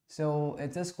 So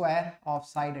it's a square of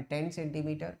side 10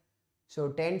 centimeter. So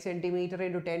 10 centimeter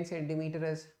into 10 centimeter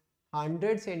is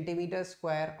 100 centimeter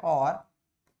square or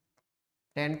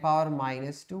 10 power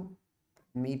minus 2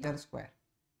 meter square.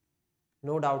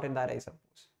 No doubt in that, I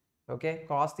suppose. Okay,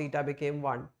 cos theta became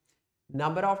 1.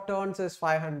 Number of turns is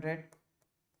 500.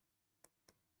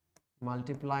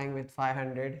 Multiplying with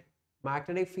 500.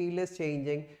 Magnetic field is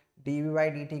changing. dV by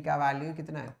dt का value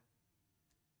कितना है?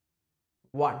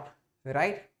 1,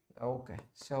 right? Okay,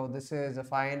 so this is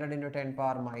 500 into 10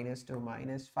 power minus 2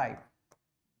 minus 5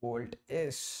 volt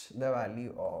is the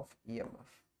value of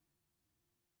EMF.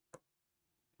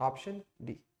 Option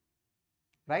D,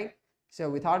 right? So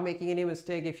without making any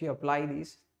mistake, if you apply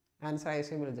these, answer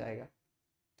ऐसे मिल जाएगा.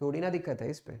 थोड़ी ना दिक्कत है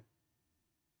इस पे.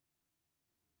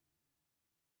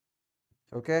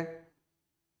 Okay.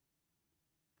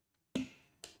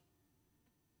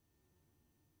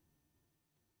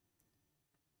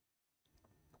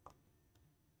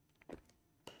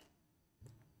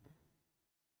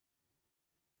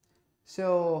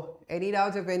 So any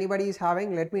doubts if anybody is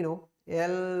having, let me know.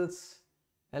 Else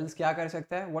क्या कर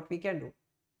सकता है? What we can do?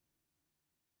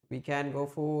 We can go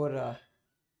for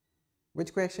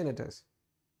which question it is?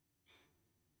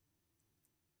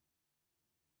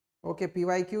 Okay,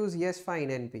 PYQs, yes, fine,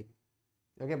 NP.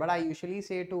 Okay, but I usually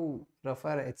say to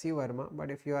refer HC Verma,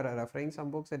 but if you are referring some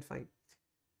books, it's fine.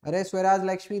 Arey Swaraj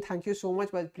Lakshmi, thank you so much,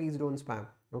 but please don't spam.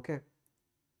 Okay.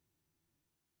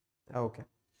 Okay.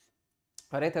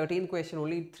 Arey 13th question,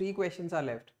 only 3 questions are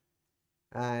left.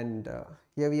 And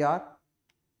here we are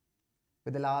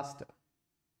with the last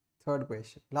third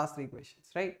question, last 3 questions,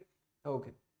 right?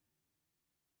 Okay.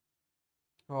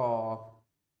 Oh,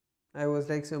 I was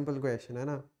like simple question, है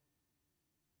ना?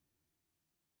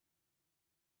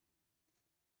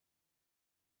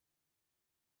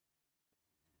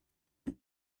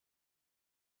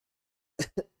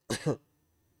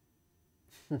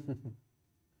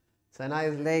 Sana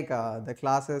is like, the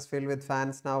class is filled with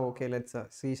fans now. Okay, let's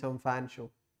see some fan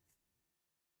show.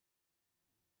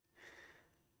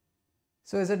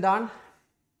 So is it done?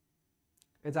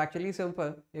 It's actually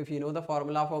simple if you know the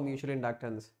formula for mutual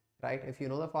inductance, right? If you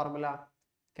know the formula,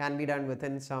 can be done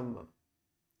within some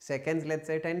seconds. Let's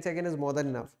say 10 seconds is more than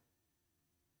enough.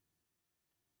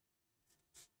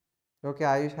 Okay,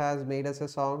 Ayush has made us a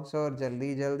song. So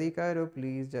jaldi jaldi karo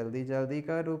please, jaldi jaldi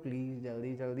karo please,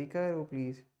 jaldi jaldi karo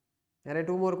please. And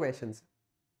 2 more questions.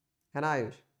 And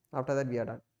Ayush, after that we are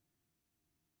done.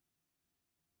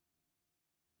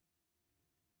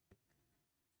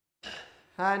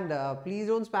 And please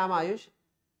don't spam Ayush.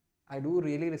 I do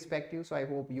really respect you, so I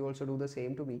hope you also do the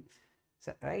same to me.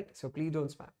 So, right? So please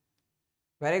don't spam.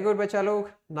 Very good, bacha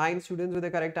log. 9 students with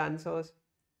the correct answers.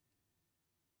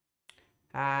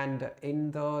 And in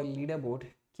the leaderboard,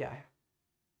 क्या है?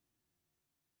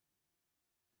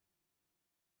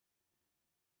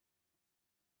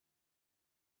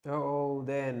 Oh,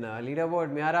 then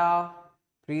leaderboard, Myara,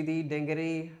 Preeti,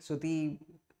 Dengari, Sudeep,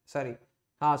 sorry.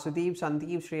 Sudeep,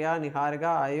 Sandeep, Shreya,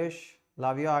 Niharga, Ayush,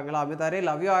 love you, Angala, Amit, Are,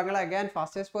 love you, Angala, again,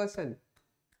 fastest person.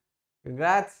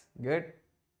 Congrats, good.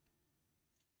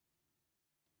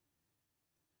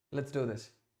 Let's do this.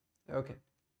 Okay.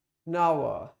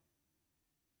 Now,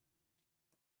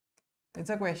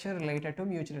 it's a question related to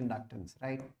mutual inductance,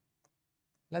 right?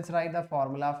 Let's write the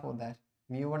formula for that.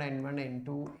 Mu1 N1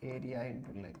 N2 area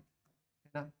into length.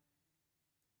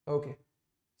 Okay.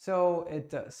 So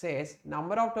it says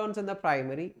number of turns in the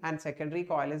primary and secondary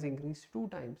coil is increased 2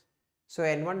 times. So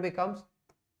N1 becomes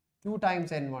 2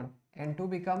 times N1, N2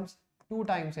 becomes 2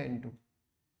 times N2,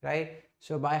 right?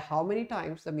 So by how many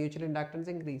times the mutual inductance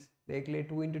increase? They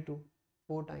 2 into 2,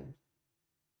 4 times.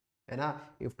 And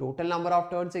if total number of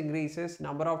turns increases,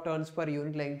 number of turns per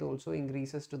unit length also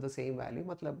increases to the same value,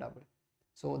 matlab double.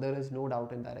 So there is no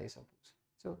doubt in that, I suppose.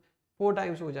 So 4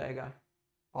 times ho jayega.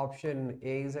 Option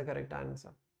A is the correct answer,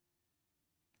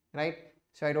 right?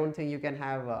 So I don't think you can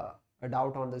have a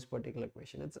doubt on this particular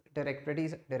question. It's direct, pretty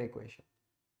direct question.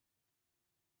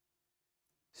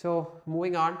 So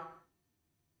moving on.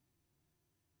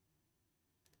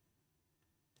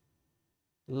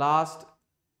 Last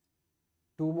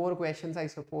 2 more questions, I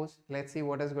suppose. Let's see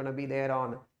what is going to be there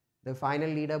on the final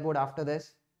leaderboard after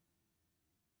this.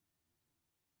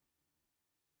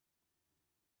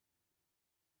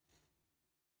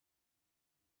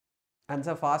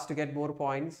 Answer fast to get more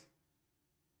points.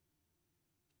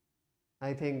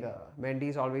 I think Mendy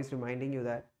is always reminding you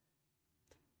that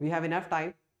we have enough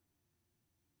time.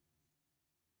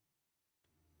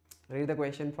 Read the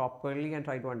question properly and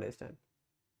try to understand.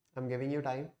 I'm giving you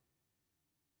time.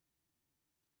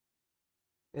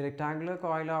 A rectangular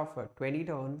coil of 20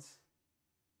 turns,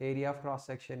 area of cross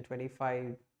section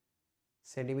 25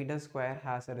 centimeters square,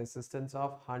 has a resistance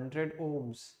of 100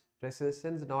 ohms.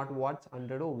 Resistance, not watts,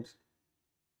 100 ohms.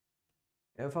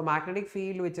 If a magnetic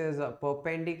field which is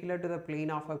perpendicular to the plane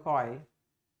of a coil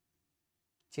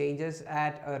changes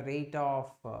at a rate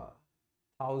of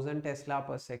 1000 Tesla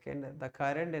per second, the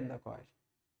current in the coil.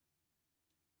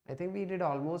 I think we did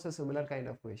almost a similar kind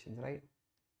of questions, right?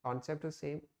 Concept is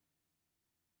same.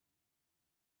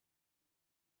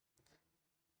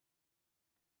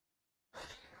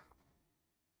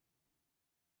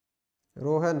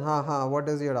 Rohan, what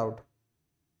is your doubt?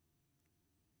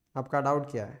 आपका doubt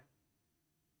क्या है?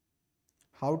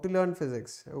 How to learn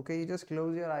physics? Okay, you just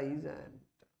close your eyes and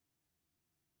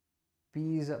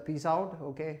peace out.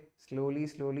 Okay, slowly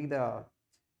the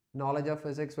knowledge of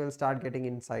physics will start getting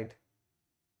inside.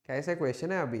 कैसे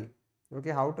question है अभी? Okay,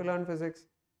 how to learn physics?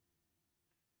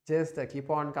 Just keep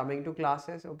on coming to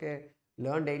classes. Okay,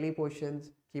 learn daily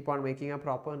questions. Keep on making a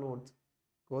proper notes.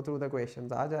 Go through the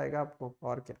questions. आ जाएगा आपको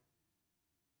और क्या?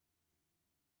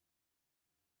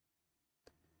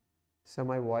 So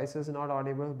my voice is not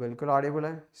audible. बिल्कुल audible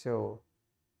है. So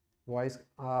voice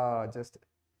just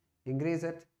increase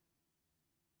it.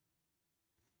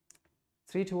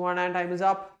 3, 2, 1 and time is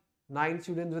up. 9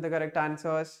 students with the correct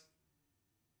answers.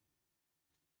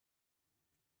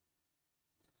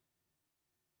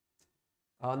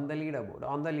 On the leaderboard,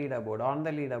 on the leaderboard, on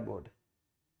the leaderboard.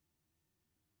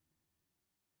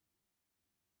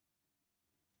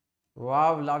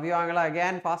 Wow, love you, Angela.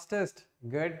 Again, fastest.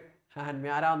 Good. And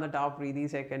Myara on the top, Preeti,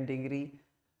 second degree.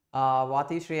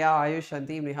 Vati, Shreya, Ayush,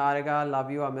 Shanti, Niharika,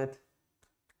 love you, Amit.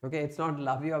 Okay, it's not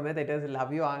love you, Amit, it is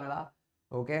love you, Angela.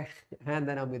 Okay, and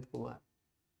then Amit Kumar.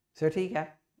 So, ठीक है.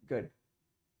 Good.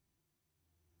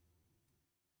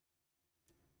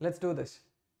 Let's do this.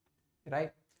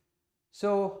 Right?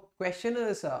 So, question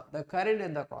is the current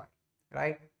in the coil.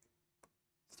 Right?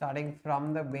 Starting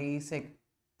from the basic.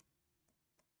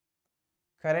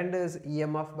 Current is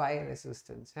EMF by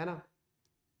resistance. है ना?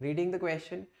 Reading the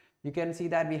question, you can see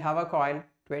that we have a coil,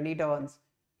 20 turns,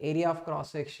 area of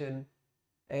cross section,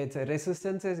 its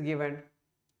resistance is given,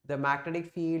 the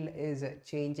magnetic field is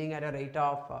changing at a rate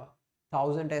of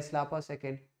 1000 Tesla per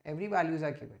second. Every values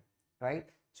are given, right?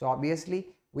 So obviously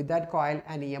with that coil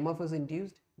an EMF is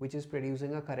induced which is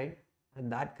producing a current,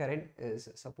 and that current is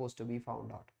supposed to be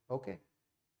found out. Okay.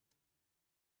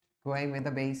 Going with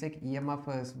the basic,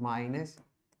 EMF is minus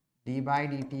d by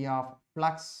dt of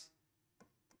flux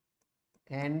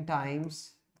n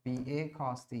times VA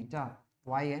cos theta.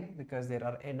 Why n? Because there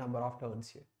are n number of turns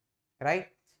here, right?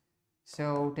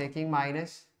 So taking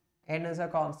minus, n is a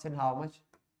constant, how much?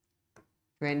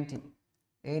 20.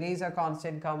 Area is a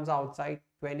constant, comes outside,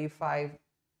 25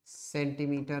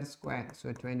 centimeter square.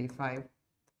 So 25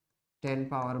 10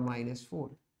 power minus 4.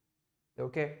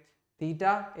 Okay.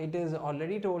 Theta, it is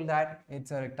already told that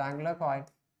it's a rectangular coil.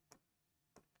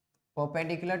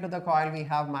 Perpendicular to the coil we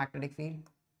have magnetic field.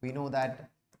 We know that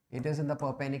it is in the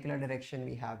perpendicular direction.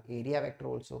 We have area vector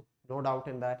also, no doubt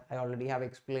in that. I already have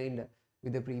explained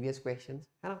with the previous questions.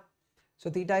 So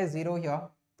theta is 0 here.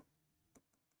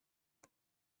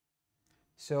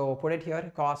 So put it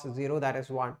here, cos 0, that is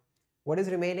 1. What is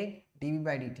remaining? dV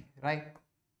by dt, right?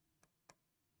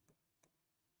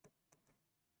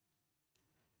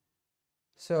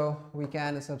 So we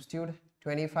can substitute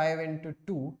 25 into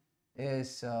 2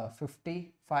 is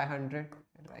 50, 500,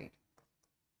 right?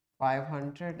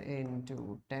 500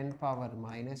 into 10 power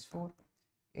minus 4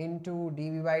 into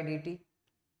dV by dt,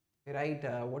 right?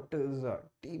 What is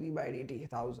dV by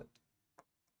dt? 1000.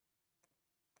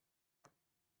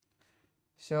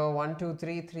 So 1 2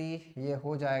 3 3 ये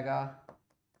हो जाएगा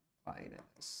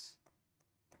minus.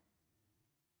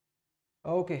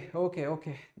 Okay.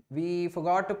 We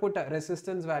forgot to put a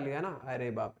resistance value, है ना? अरे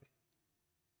बाप रे.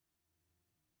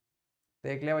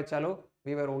 देख लिया बच्चा लोग.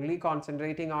 We were only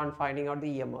concentrating on finding out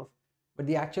the EMF, but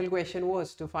the actual question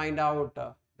was to find out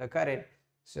the current.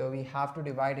 So we have to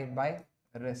divide it by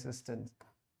resistance,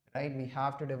 right? We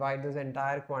have to divide this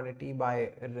entire quantity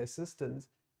by resistance,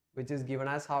 which is given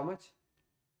as how much?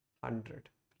 100,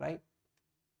 right?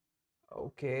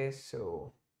 Okay,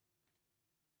 so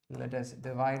let us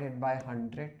divide it by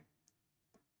 100,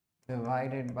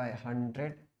 divided by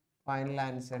 100, final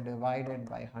answer divided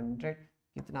by 100,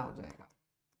 कितना हो जाएगा?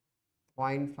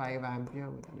 0.5 ampere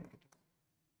with a negative.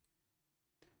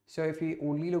 So if we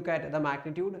only look at the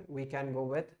magnitude, we can go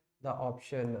with the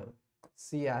option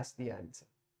C as the answer.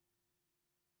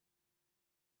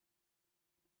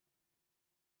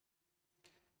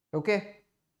 Okay.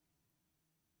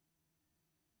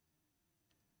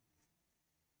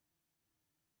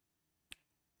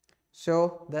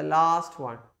 So the last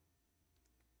one.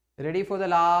 Ready for the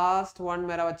last one,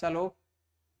 मेरा बच्चा लोग?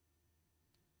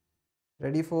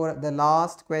 Ready for the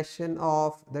last question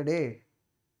of the day?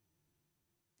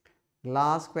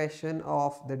 Last question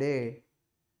of the day.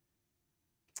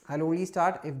 I'll only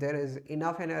start if there is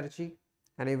enough energy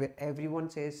and if everyone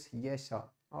says yes sir,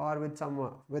 or with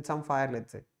some fire,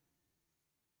 let's say.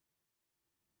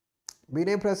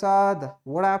 Binay Prasad,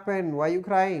 what happened? Why are you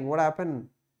crying? What happened?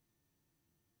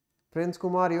 Prince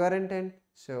Kumar, you are in 10.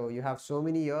 So you have so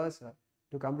many years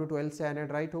to come to 12th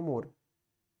standard, right? 2 more.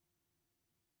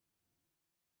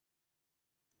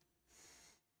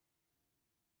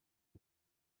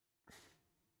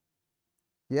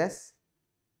 Yes?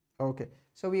 Okay.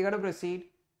 So we're going to proceed.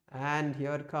 And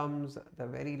here comes the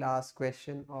very last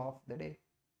question of the day.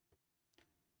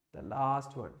 The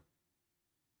last one.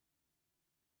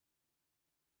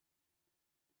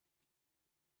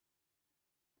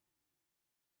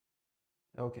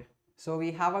 Okay. So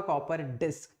we have a copper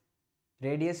disc,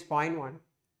 radius 0.1,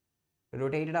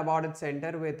 rotated about its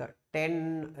center with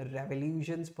 10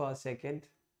 revolutions per second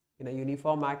in a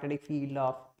uniform magnetic field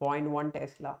of 0.1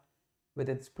 Tesla with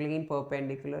its plane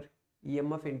perpendicular,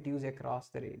 EMF induced across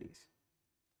the radius.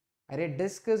 A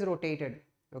disc is rotated.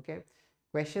 Okay.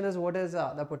 Question is, what is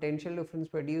the potential difference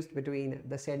produced between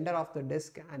the center of the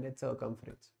disc and its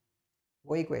circumference?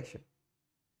 Why question?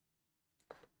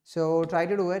 So try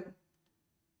to do it.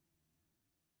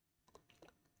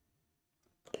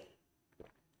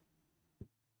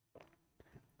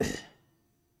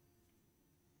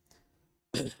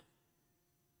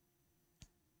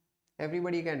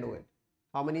 Everybody can do it.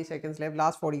 How many seconds left?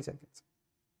 Last 40 seconds.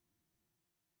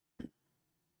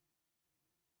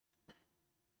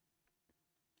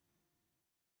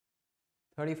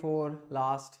 $34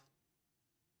 last.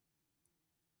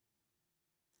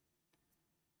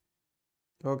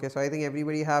 Okay, so I think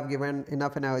everybody have given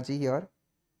enough energy here.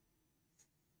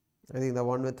 I think the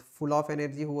one with full of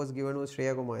energy who was given was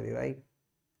Shreya Kumari, right?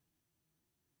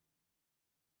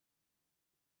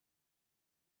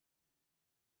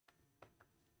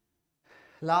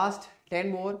 Last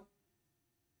 10 more.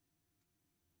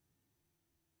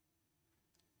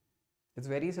 It's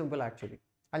very simple actually.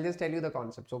 I'll just tell you the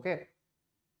concepts, okay?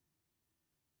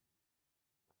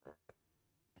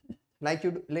 Like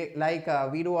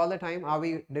we do all the time. Are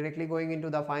we directly going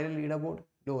into the final leaderboard?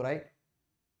 No, right?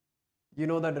 You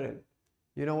know the drill.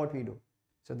 You know what we do.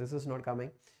 So this is not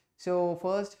coming. So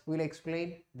first we'll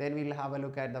explain, then we'll have a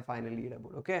look at the final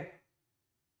leaderboard, okay?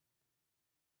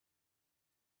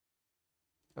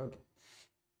 Okay.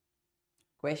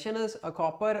 Question is, a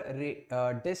copper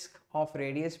disc of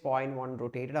radius 0.1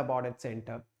 rotated about its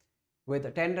center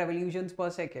with 10 revolutions per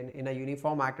second in a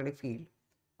uniform magnetic field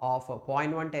of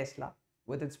 0.1 Tesla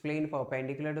with its plane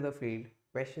perpendicular to the field.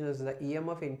 Question is the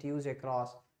EMF induced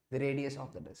across the radius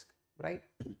of the disc, right?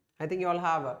 I think you all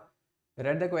have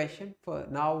read the question. For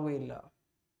now we'll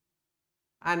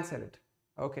answer it.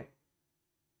 Okay.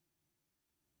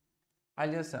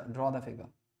 I'll just draw the figure.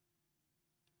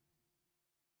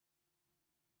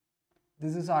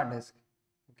 This is our disk,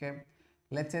 okay?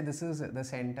 Let's say this is the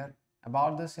center.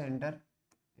 About the center,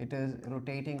 it is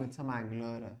rotating with some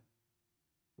angular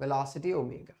velocity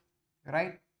omega,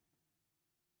 right?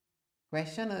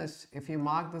 Question is, if you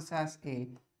mark this as A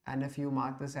and if you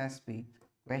mark this as B,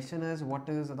 question is, what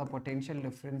is the potential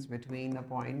difference between the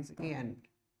points A and B?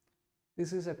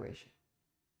 This is a question,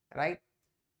 right?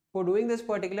 For doing this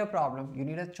particular problem, you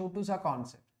need a Chotusa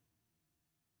concept.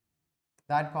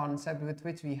 That concept with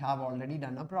which we have already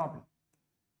done a problem.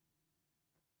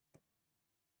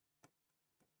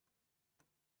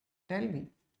 Tell me,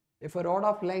 if a rod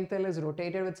of length L is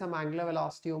rotated with some angular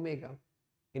velocity omega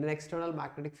in an external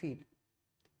magnetic field,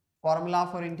 formula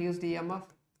for induced EMF,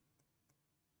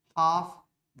 half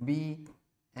B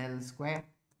L square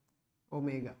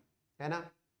omega. Hai?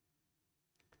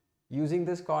 Using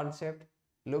this concept,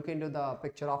 look into the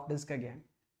picture of disk again.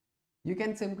 You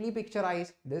can simply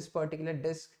picturize this particular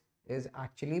disk is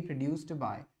actually produced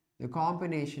by the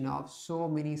combination of so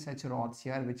many such rods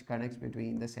here which connects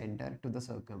between the center to the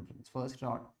circumference. First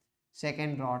rod,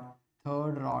 second rod,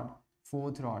 third rod,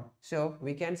 fourth rod. So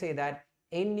we can say that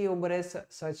innumerous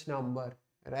such number,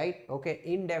 right? Okay,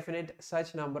 indefinite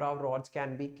such number of rods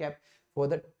can be kept for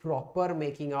the proper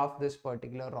making of this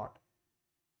particular rod,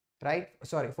 right?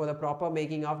 Sorry, for the proper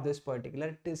making of this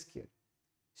particular disk here.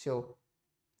 So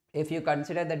if you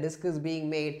consider the disk is being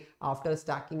made after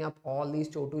stacking up all these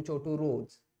Chotu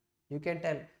rods, you can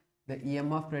tell the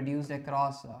EMF produced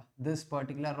across this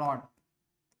particular rod,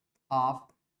 half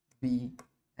B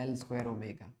L square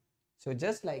omega. So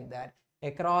just like that,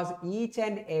 across each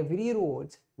and every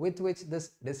rods with which this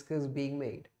disk is being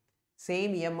made,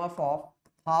 same EMF of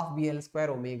half B L square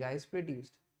omega is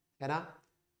produced.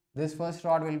 This first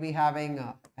rod will be having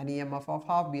an EMF of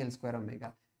half B L square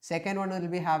omega. Second one will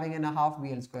be having a half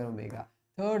BL square omega.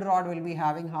 Third rod will be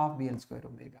having half BL square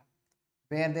omega,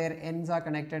 where their ends are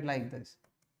connected like this.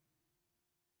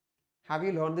 Have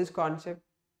you learned this concept?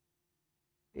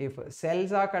 If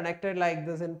cells are connected like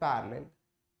this in parallel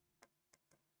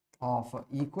of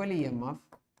equal EMF,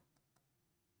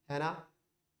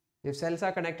 if cells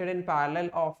are connected in parallel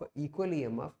of equal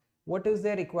EMF, what is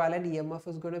their equivalent EMF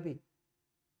is going to be?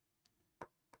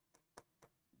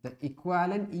 The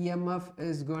equivalent EMF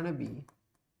is going to be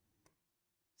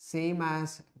same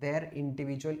as their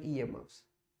individual EMFs.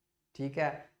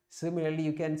 Okay? Similarly,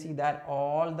 you can see that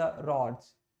all the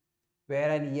rods where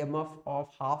an EMF of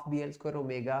half BL square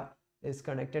omega is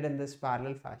connected in this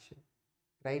parallel fashion,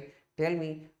 right? Tell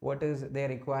me what is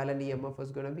their equivalent EMF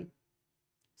is going to be?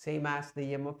 Same as the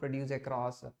EMF produced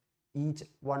across each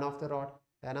one of the rod.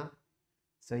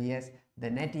 So yes,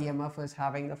 the net EMF is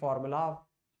having the formula of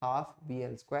half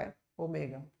BL square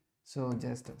omega. So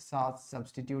just start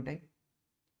substituting.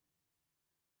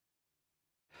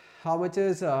 How much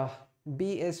is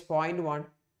B is 0.1,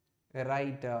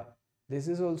 right? This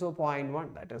is also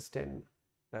 0.1, that is 10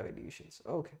 revolutions.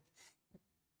 Okay.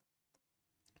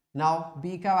 Now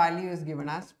B ka value is given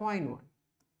as 0.1.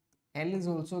 L is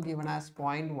also given as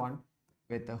 0.1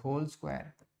 with the whole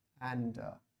square. And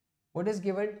what is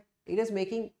given? It is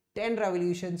making 10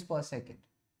 revolutions per second.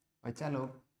 Bacha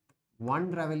log,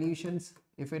 1 revolutions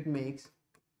if it makes,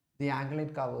 the angle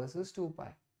it covers is 2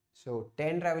 pi. So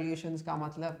 10 revolutions ka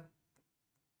matlab,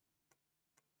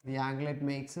 the angle it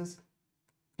makes is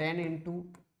 10 into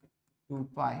 2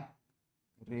 pi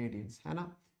radians, है ना?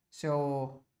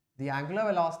 So the angular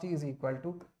velocity is equal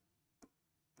to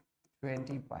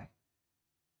 20 pi.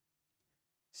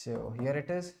 So here it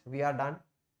is, we are done.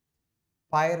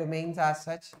 Pi remains as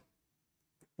such.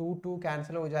 2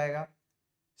 cancel हो जाएगा.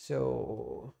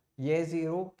 So ये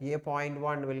 0, ये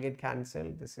 0.1 will get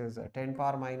cancelled. This is 10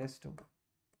 power minus 2.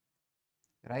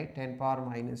 Right? 10 power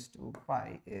minus 2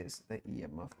 pi is the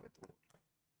EMF with volt.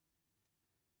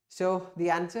 So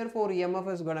the answer for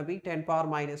EMF is going to be 10 power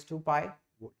minus 2 pi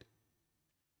volt.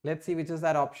 Let's see which is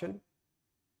that option.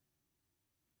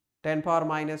 10 power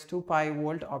minus 2 pi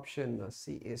volt, option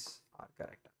C is our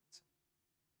correct answer.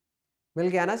 मिल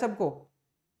गया ना सबको?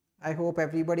 I hope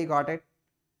everybody got it.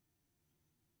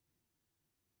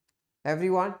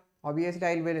 Everyone, obviously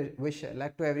I'll wish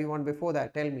luck to everyone. Before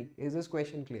that, tell me, is this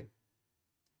question clear?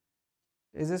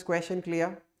 Is this question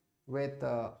clear with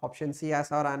option C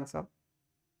as our answer?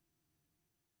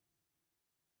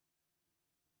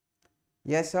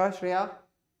 Yes sir, Shreya?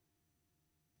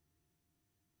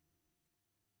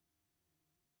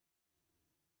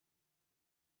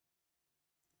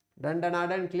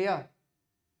 Done, clear?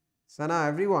 Sana,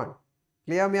 everyone?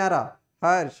 Clear, Miara?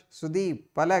 Harsh, Sudeep,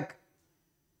 Palak?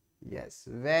 Yes,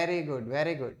 very good,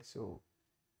 very good. So,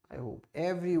 I hope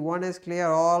everyone is clear,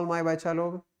 all my bacha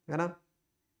log, है ना?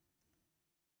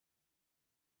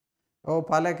 Oh,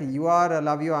 Palak, you are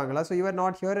love you Angla. So, you are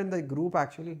not here in the group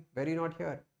actually. Very not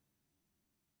here.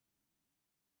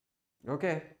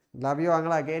 Okay, love you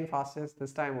Angla again, fastest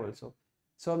this time also.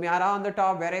 So, Miara on the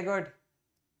top, very good.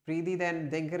 Preeti, then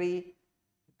Dinkari,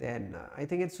 then I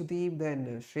think it's Sudeep,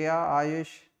 then Shreya,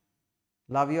 Ayush,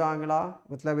 love you Angla.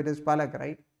 Matlab it is Palak,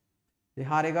 right?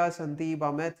 Niharika, Sandeep,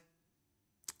 Amit,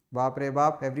 Baap re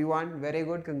Baap, everyone, very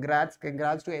good. Congrats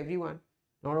to everyone.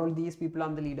 Not all these people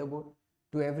on the leaderboard.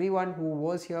 To everyone who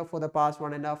was here for the past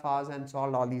 1.5 hours and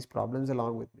solved all these problems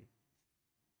along with me.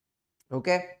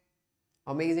 Okay?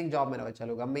 Amazing job, mera bacha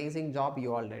log. Amazing job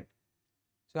you all did.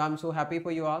 So I'm so happy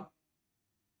for you all.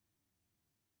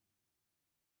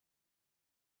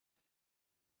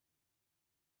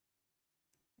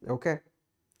 Okay?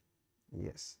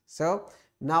 Yes. So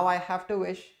now I have to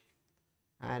wish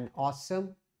an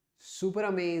awesome, super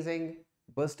amazing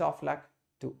burst of luck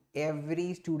to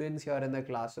every students here in the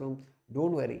classroom.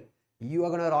 Don't worry, you are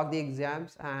going to rock the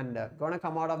exams and going to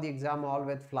come out of the exam all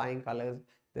with flying colors.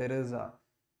 There is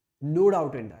no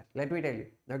doubt in that. Let me tell you,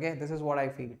 okay, this is what I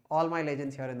feel. All my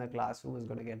legends here in the classroom is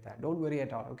going to get that. Don't worry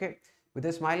at all, okay? With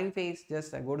a smiling face,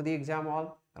 just go to the exam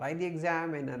hall, write the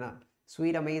exam in a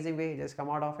sweet, amazing way. Just come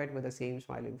out of it with the same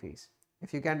smiling face.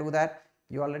 If you can do that,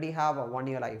 you already have a 1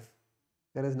 year life.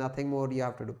 There is nothing more you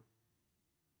have to do.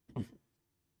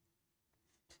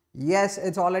 Yes,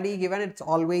 it's already given. It's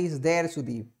always there,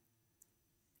 Sudeep.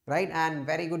 Right? And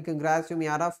very good. Congrats to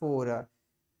Miara for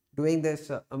doing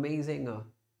this amazing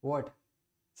what?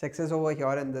 Success over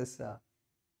here in this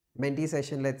Menti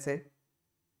session, let's say.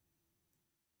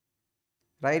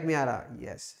 Right, Miara?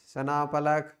 Yes. Sana,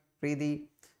 Palak, Preeti,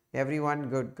 everyone.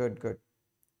 Good.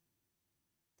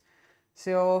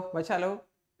 So, bachalo,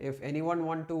 if anyone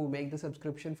want to make the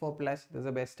subscription for Plus, this is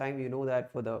the best time. You know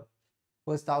that for the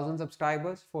first 1,000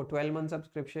 subscribers, for 12-month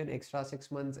subscription, extra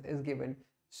 6 months is given.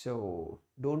 So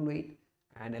don't wait.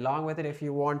 And along with it, if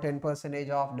you want 10%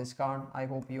 off discount, I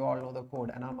hope you all know the code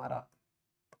Anamara.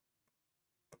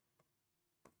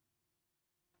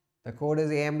 The code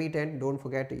is AMB10. Don't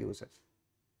forget to use it.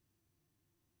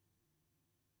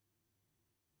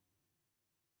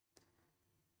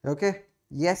 Okay.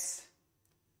 Yes.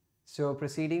 So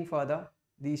proceeding further,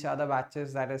 these are the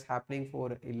batches that is happening for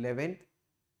 11th,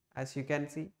 as you can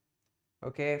see.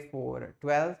 Okay, for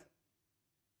 12th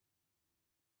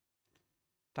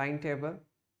timetable,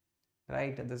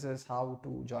 right? This is how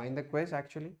to join the quiz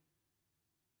actually.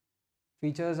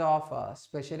 Features of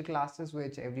special classes,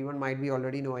 which everyone might be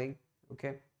already knowing.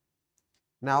 Okay.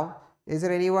 Now, is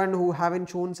there anyone who haven't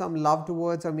shown some love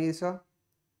towards Ameer sir?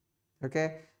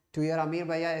 Okay. To your Ameer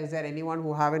Bhaiya, is there anyone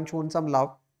who haven't shown some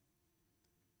love?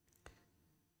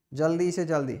 Jaldi se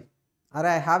jaldi.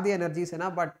 Alright, I have the energy, Sena,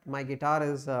 but my guitar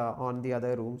is on the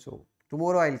other room. So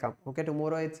tomorrow I'll come. Okay,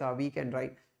 tomorrow it's a weekend,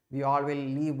 right? We all will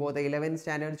leave, both the 11th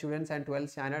standard students and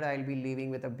 12th standard. I'll be leaving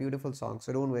with a beautiful song.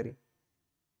 So don't worry.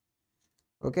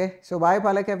 Okay, so bye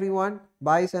Palak everyone.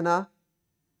 Bye Sena.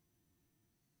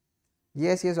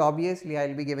 Yes, yes, obviously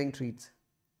I'll be giving treats.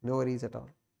 No worries at all.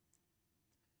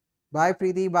 Bye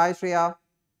Preeti, bye Shreya.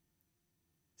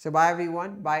 So bye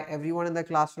everyone in the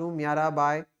classroom. Yara,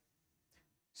 bye.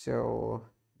 So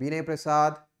Vinay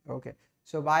Prasad, okay.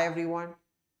 So bye everyone.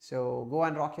 So go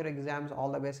and rock your exams.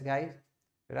 All the best, guys.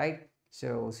 Right?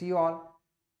 So see you all.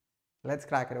 Let's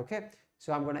crack it, okay?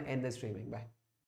 So I'm gonna end the streaming. Bye.